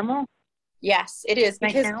that normal? Yes, it is,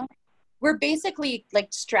 because right now? We're basically like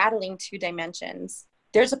straddling two dimensions.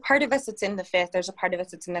 There's a part of us that's in the fifth. There's a part of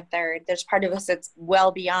us that's in the third. There's part of us that's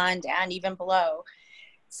well beyond and even below.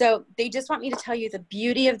 So they just want me to tell you the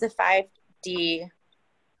beauty of the 5D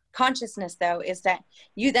consciousness, though, is that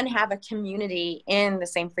you then have a community in the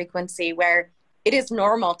same frequency where it is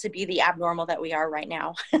normal to be the abnormal that we are right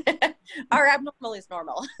now. Our abnormal is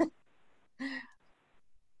normal.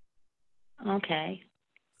 Okay.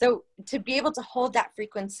 So to be able to hold that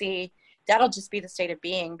frequency, that'll just be the state of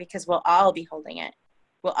being, because we'll all be holding it.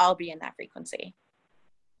 We'll all be in that frequency.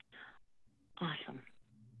 Awesome.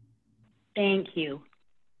 Thank you.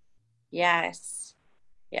 Yes.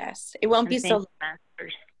 Yes. It won't be so.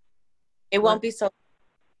 It won't be so.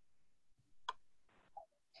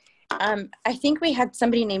 I think we had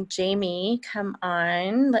somebody named Jamie come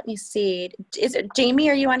on. Let me see. Is it Jamie?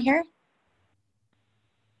 Are you on here?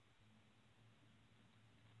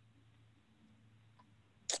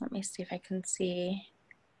 Let me see if I can see.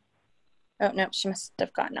 Oh, no, she must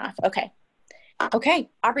have gotten off. Okay. Okay.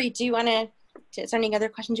 Aubrey, is there any other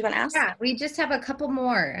questions you want to ask? Yeah, we just have a couple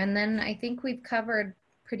more, and then I think we've covered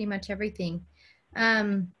pretty much everything.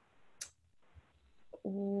 And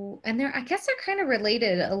I guess they're kind of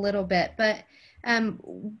related a little bit, but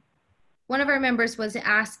one of our members was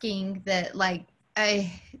asking that, like,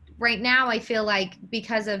 right now I feel like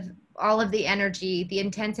because of all of the energy, the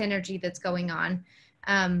intense energy that's going on,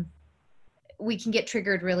 we can get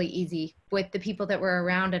triggered really easy with the people that we're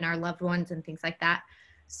around and our loved ones and things like that.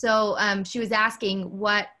 So she was asking,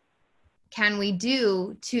 what can we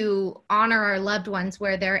do to honor our loved ones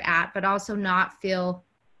where they're at, but also not feel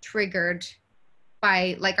triggered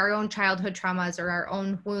by like our own childhood traumas or our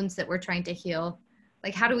own wounds that we're trying to heal?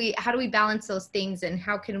 Like, how do we balance those things, and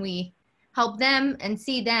how can we help them and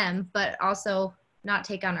see them, but also not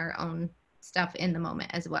take on our own stuff in the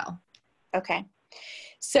moment as well? Okay.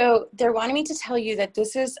 So they're wanting me to tell you that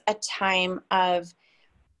this is a time of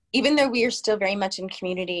even though we are still very much in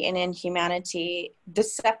community and in humanity, the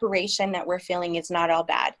separation that we're feeling is not all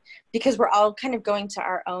bad, because we're all kind of going to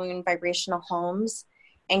our own vibrational homes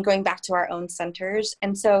and going back to our own centers.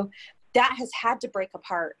 And so that has had to break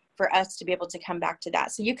apart for us to be able to come back to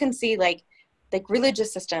that. So you can see like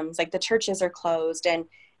religious systems, like the churches are closed, and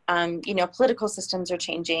you know, political systems are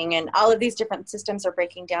changing, and all of these different systems are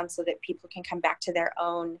breaking down so that people can come back to their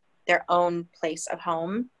own place of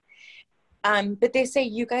home. But they say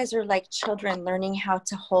you guys are like children learning how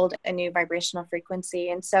to hold a new vibrational frequency.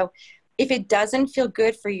 And so if it doesn't feel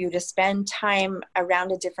good for you to spend time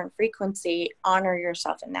around a different frequency, honor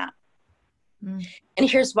yourself in that. Mm. And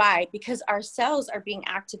here's why: because our cells are being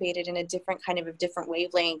activated in a different kind of a different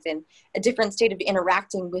wavelength and a different state of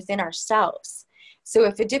interacting within ourselves. So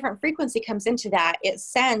if a different frequency comes into that, it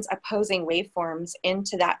sends opposing waveforms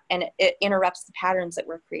into that, and it interrupts the patterns that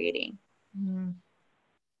we're creating. Mm.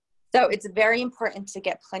 So it's very important to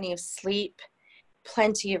get plenty of sleep,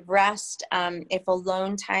 plenty of rest. If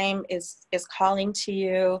alone time is calling to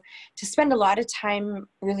you, to spend a lot of time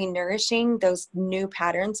really nourishing those new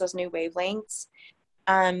patterns, those new wavelengths.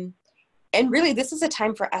 And really, this is a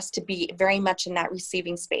time for us to be very much in that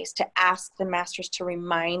receiving space, to ask the masters to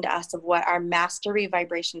remind us of what our mastery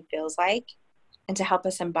vibration feels like, and to help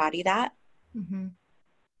us embody that. Mm-hmm.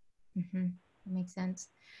 Mm-hmm. That makes sense.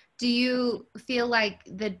 Do you feel like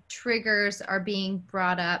the triggers are being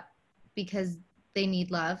brought up because they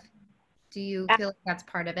need love? Do you feel like that's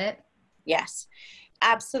part of it? Yes,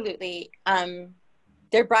 absolutely.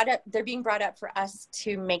 They're being brought up for us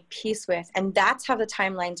to make peace with. And that's how the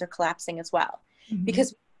timelines are collapsing as well. Mm-hmm.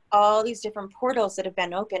 Because all these different portals that have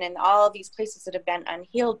been open and all these places that have been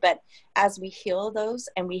unhealed, but as we heal those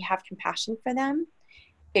and we have compassion for them,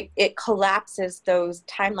 it collapses those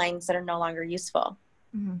timelines that are no longer useful.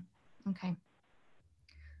 Mm-hmm. Okay.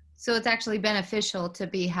 So it's actually beneficial to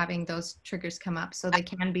be having those triggers come up so they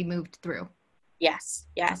can be moved through. Yes,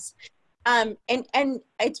 yes. And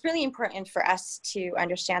it's really important for us to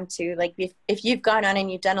understand too, like if you've gone on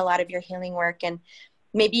and you've done a lot of your healing work, and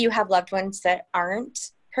maybe you have loved ones that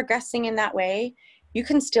aren't progressing in that way, you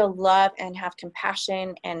can still love and have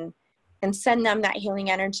compassion and send them that healing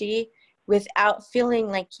energy without feeling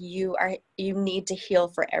like you need to heal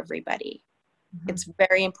for everybody. Mm-hmm. It's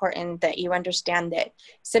very important that you understand that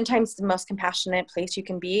sometimes the most compassionate place you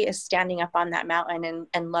can be is standing up on that mountain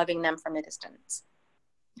and loving them from a distance.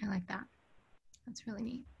 I like that. That's really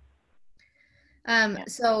neat.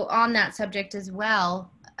 So on that subject as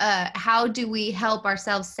well, how do we help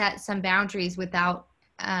ourselves set some boundaries without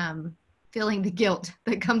feeling the guilt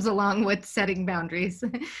that comes along with setting boundaries?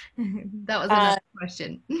 That was another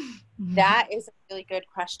question. That is a really good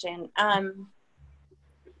question.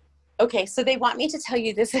 Okay, so they want me to tell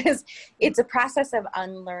you it's a process of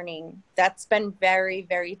unlearning that's been very,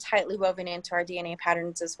 very tightly woven into our DNA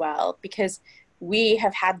patterns as well, because we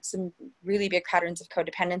have had some really big patterns of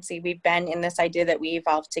codependency. We've been in this idea that we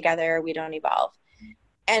evolve together, we don't evolve.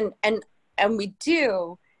 And we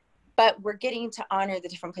do, but we're getting to honor the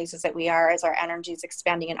different places that we are as our energy is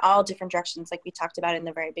expanding in all different directions, like we talked about in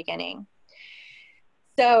the very beginning.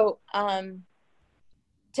 So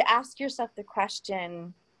to ask yourself the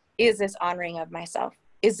question, is this honoring of myself?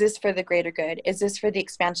 Is this for the greater good? Is this for the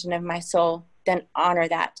expansion of my soul? Then honor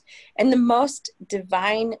that. And the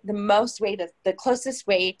closest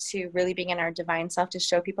way to really being in our divine self, to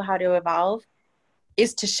show people how to evolve,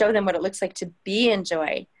 is to show them what it looks like to be in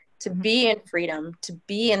joy, to mm-hmm. be in freedom, to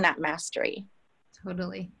be in that mastery.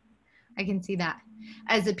 Totally. I can see that.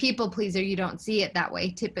 As a people pleaser, you don't see it that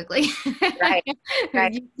way typically. Right.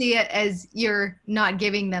 You see it as you're not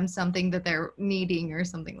giving them something that they're needing or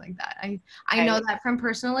something like that. I know that from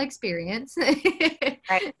personal experience.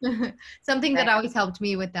 Right. Something that always helped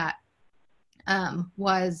me with that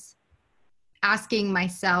was asking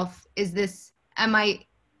myself, am I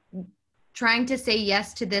trying to say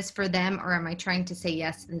yes to this for them, or am I trying to say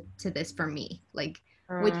yes to this for me? Like,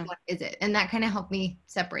 which one is it? And that kind of helped me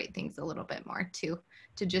separate things a little bit more too,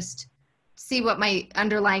 to just see what my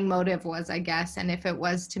underlying motive was, I guess. And if it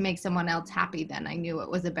was to make someone else happy, then I knew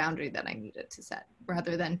it was a boundary that I needed to set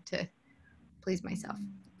rather than to please myself,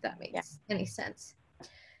 if that makes any sense.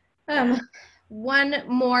 One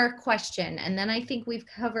more question, and then I think we've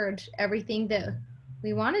covered everything that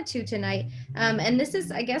we wanted to tonight. And this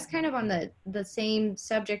is, I guess, kind of on the same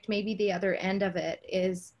subject, maybe the other end of it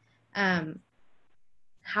is,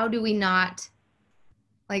 how do we not,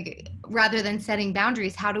 like, rather than setting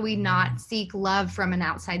boundaries, how do we not seek love from an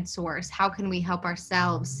outside source? How can we help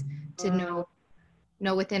ourselves to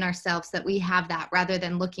know within ourselves that we have that, rather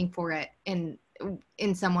than looking for it in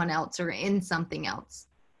someone else or in something else?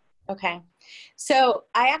 Okay. So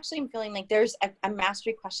I actually am feeling like there's a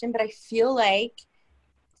mastery question, but I feel like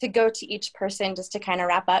to go to each person, just to kind of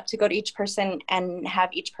wrap up, to go to each person and have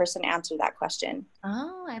each person answer that question.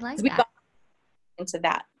 Oh, I like We that. got into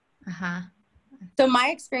that. Uh-huh. So my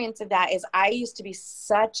experience of that is I used to be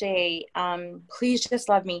such a, please just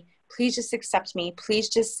love me. Please just accept me. Please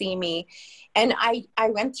just see me. And I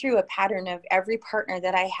went through a pattern of every partner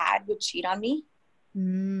that I had would cheat on me.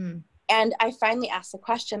 Mm. And I finally asked the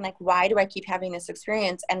question, like, why do I keep having this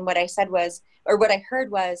experience? And what I said was, or what I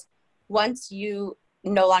heard was, once you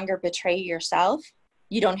no longer betray yourself,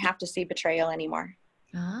 you don't have to see betrayal anymore.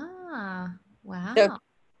 Ah, wow. So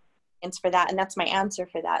it's for that. And that's my answer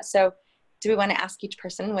for that. So do we want to ask each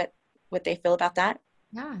person what they feel about that?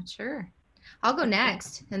 Yeah, sure. I'll go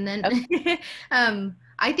next. And then Okay.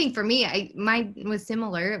 I think for me, mine was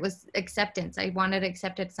similar. It was acceptance. I wanted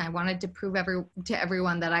acceptance. I wanted to prove to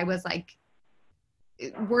everyone that I was like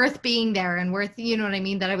worth being there and worth, you know what I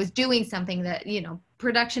mean? That I was doing something that, you know,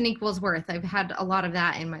 production equals worth. I've had a lot of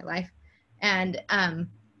that in my life. And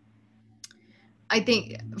I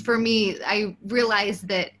think for me, I realized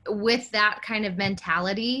that with that kind of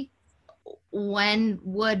mentality, when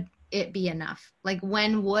would it be enough? Like,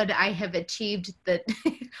 when would I have achieved the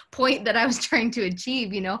point that I was trying to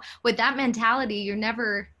achieve? You know, with that mentality, you're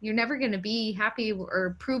never going to be happy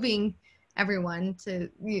or proving everyone to,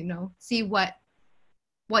 you know, see what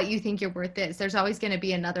you think your worth is. There's always going to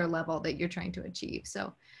be another level that you're trying to achieve.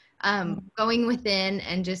 So going within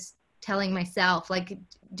and just telling myself, like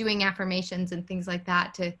doing affirmations and things like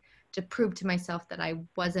that to prove to myself that I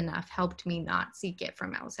was enough, helped me not seek it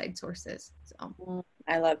from outside sources. So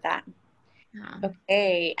I love that. yeah.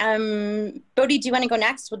 Okay. Bodhi, do you want to go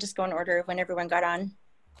next? We'll just go in order of when everyone got on.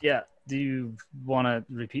 Yeah. Do you want to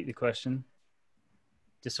repeat the question?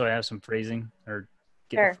 Just so I have some phrasing or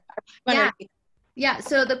get Sure. Yeah.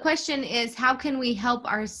 So the question is, how can we help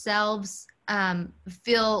ourselves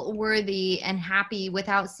feel worthy and happy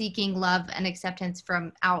without seeking love and acceptance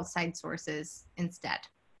from outside sources instead?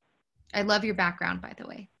 I love your background, by the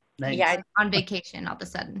way. Thanks. Yeah. On vacation all of a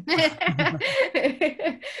sudden.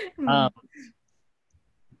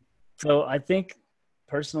 So I think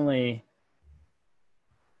personally,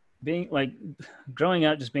 being like growing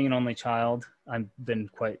up, just being an only child, I've been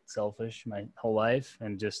quite selfish my whole life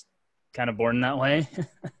and just kind of born that way.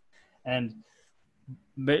 And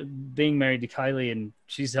being married to Kylie, and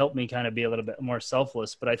she's helped me kind of be a little bit more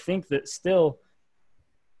selfless. But I think that still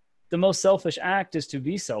the most selfish act is to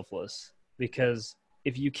be selfless, because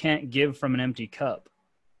if you can't give from an empty cup.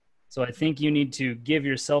 So I think you need to give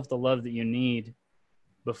yourself the love that you need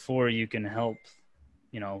before you can help,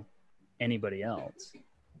 you know, anybody else.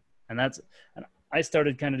 And I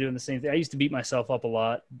started kind of doing the same thing. I used to beat myself up a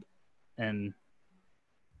lot and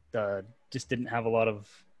just didn't have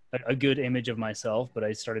a good image of myself, but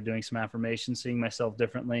I started doing some affirmations, seeing myself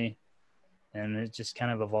differently, and it just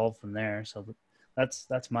kind of evolved from there. So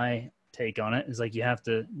that's my take on it, is like you have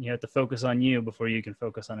to focus on you before you can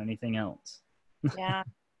focus on anything else. Yeah.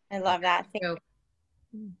 I love that. Thank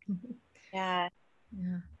you. Yeah.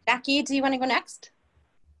 Jackie, do you want to go next?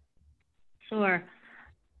 Sure.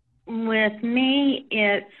 With me,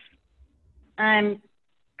 I'm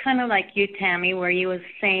kind of like you, Tammy, where you was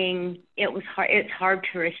saying it's hard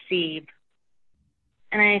to receive.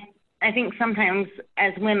 And I think sometimes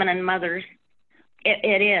as women and mothers,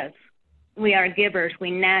 it is. We are givers.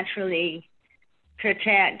 We naturally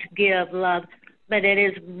protect, give, love, but it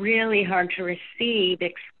is really hard to receive,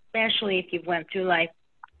 especially if you've went through life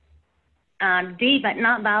deep, but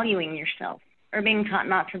not valuing yourself or being taught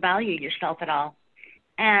not to value yourself at all.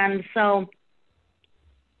 And so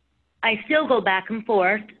I still go back and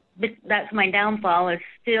forth, but that's my downfall, is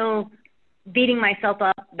still beating myself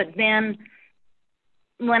up. But then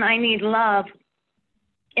when I need love,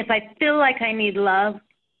 if I feel like I need love,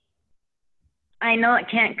 I know it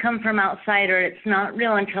can't come from outside, or it's not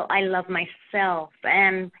real until I love myself.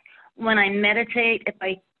 And when I meditate,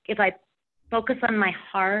 if I focus on my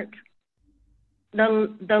heart, the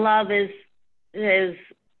love is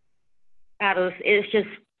just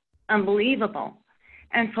unbelievable.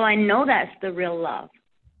 And so I know that's the real love.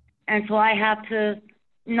 And so I have to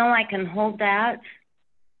know I can hold that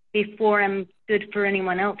before I'm good for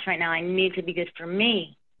anyone else right now. I need to be good for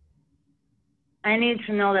me. I need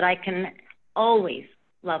to know that I can always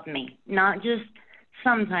love me, not just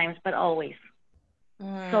sometimes, but always.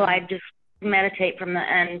 So I just meditate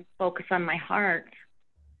and focus on my heart.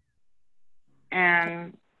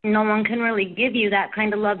 And no one can really give you that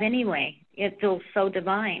kind of love anyway. It feels so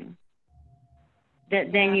divine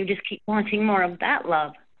that then you just keep wanting more of that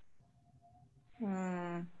love.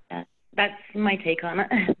 That's my take on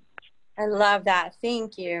it. I love that.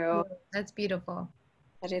 Thank you. That's beautiful.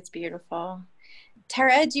 That is beautiful.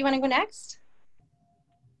 Tara, do you want to go next?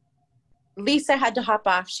 Lisa had to hop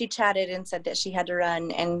off. She chatted and said that she had to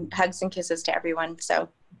run, and hugs and kisses to everyone. So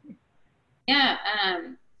yeah,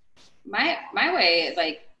 my way is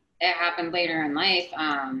like, it happened later in life.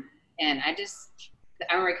 And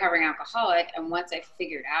I'm a recovering alcoholic. And once I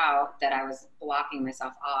figured out that I was blocking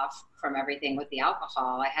myself off from everything with the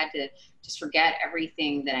alcohol, I had to just forget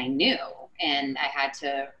everything that I knew. And I had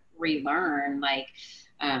to relearn, like,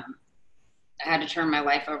 I had to turn my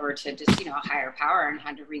life over to just, a higher power, and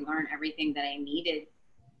had to relearn everything that I needed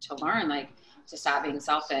to learn, like to stop being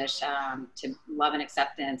selfish, to love and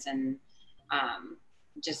acceptance, and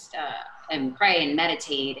just and pray and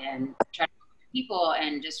meditate and try to help people,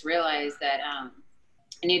 and just realize that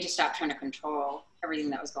I need to stop trying to control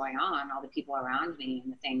everything that was going on, all the people around me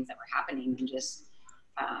and the things that were happening, and just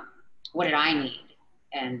what did I need,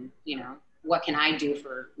 and what can I do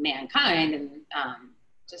for mankind, and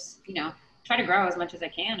just try to grow as much as I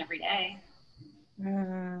can every day.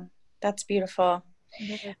 That's beautiful. I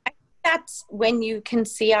think that's when you can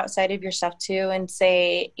see outside of yourself too, and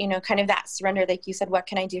say, kind of that surrender, like you said, what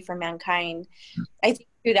can I do for mankind? I think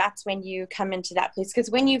that's when you come into that place, because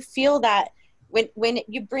when you feel that, when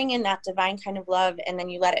you bring in that divine kind of love, and then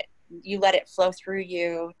you let it flow through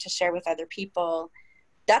you to share with other people,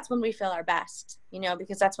 that's when we feel our best,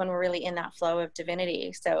 because that's when we're really in that flow of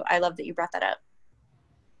divinity. So I love that you brought that up.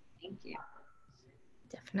 Thank you.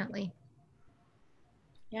 Definitely.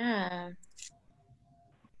 Yeah.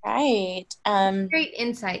 Right. Great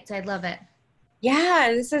insights. I love it.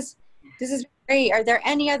 Yeah, this is great. Are there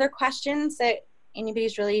any other questions that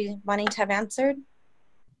anybody's really wanting to have answered?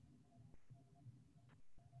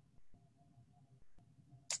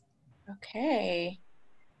 Okay.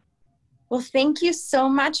 Well, thank you so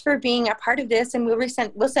much for being a part of this, and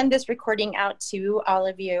we'll send this recording out to all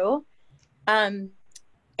of you.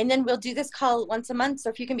 And then we'll do this call once a month. So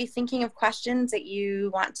if you can be thinking of questions that you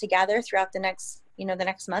want to gather throughout the next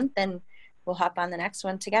month, then we'll hop on the next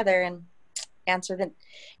one together and answer them.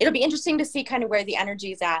 It'll be interesting to see kind of where the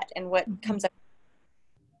energy is at and what comes up.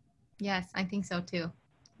 Yes, I think so too.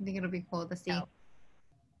 I think it'll be cool to see.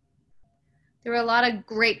 There were a lot of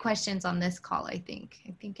great questions on this call, I think.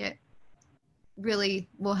 I think it really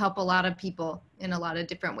will help a lot of people in a lot of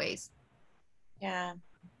different ways. Yeah.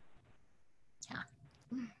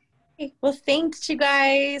 Okay. Well, thanks, you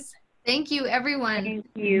guys. Thank you, everyone. Thank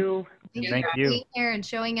you. Thank you for being here and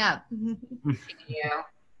showing up. Thank you.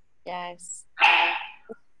 Yes.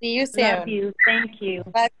 See you soon. Love you. Thank you.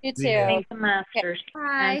 Love you too. Thank the masters.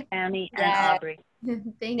 Bye. And Tammy and Yeah. Aubrey.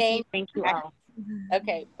 Thank you. Thank you all.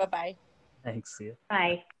 Okay. Bye-bye. Thanks. See ya.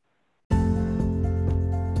 Bye.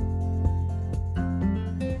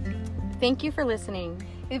 Thank you for listening.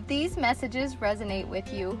 If these messages resonate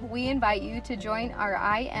with you, we invite you to join our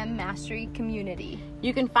I Am Mastery community.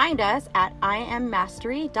 You can find us at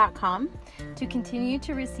IamMastery.com. To continue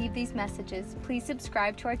to receive these messages, please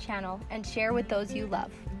subscribe to our channel and share with those you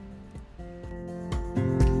love.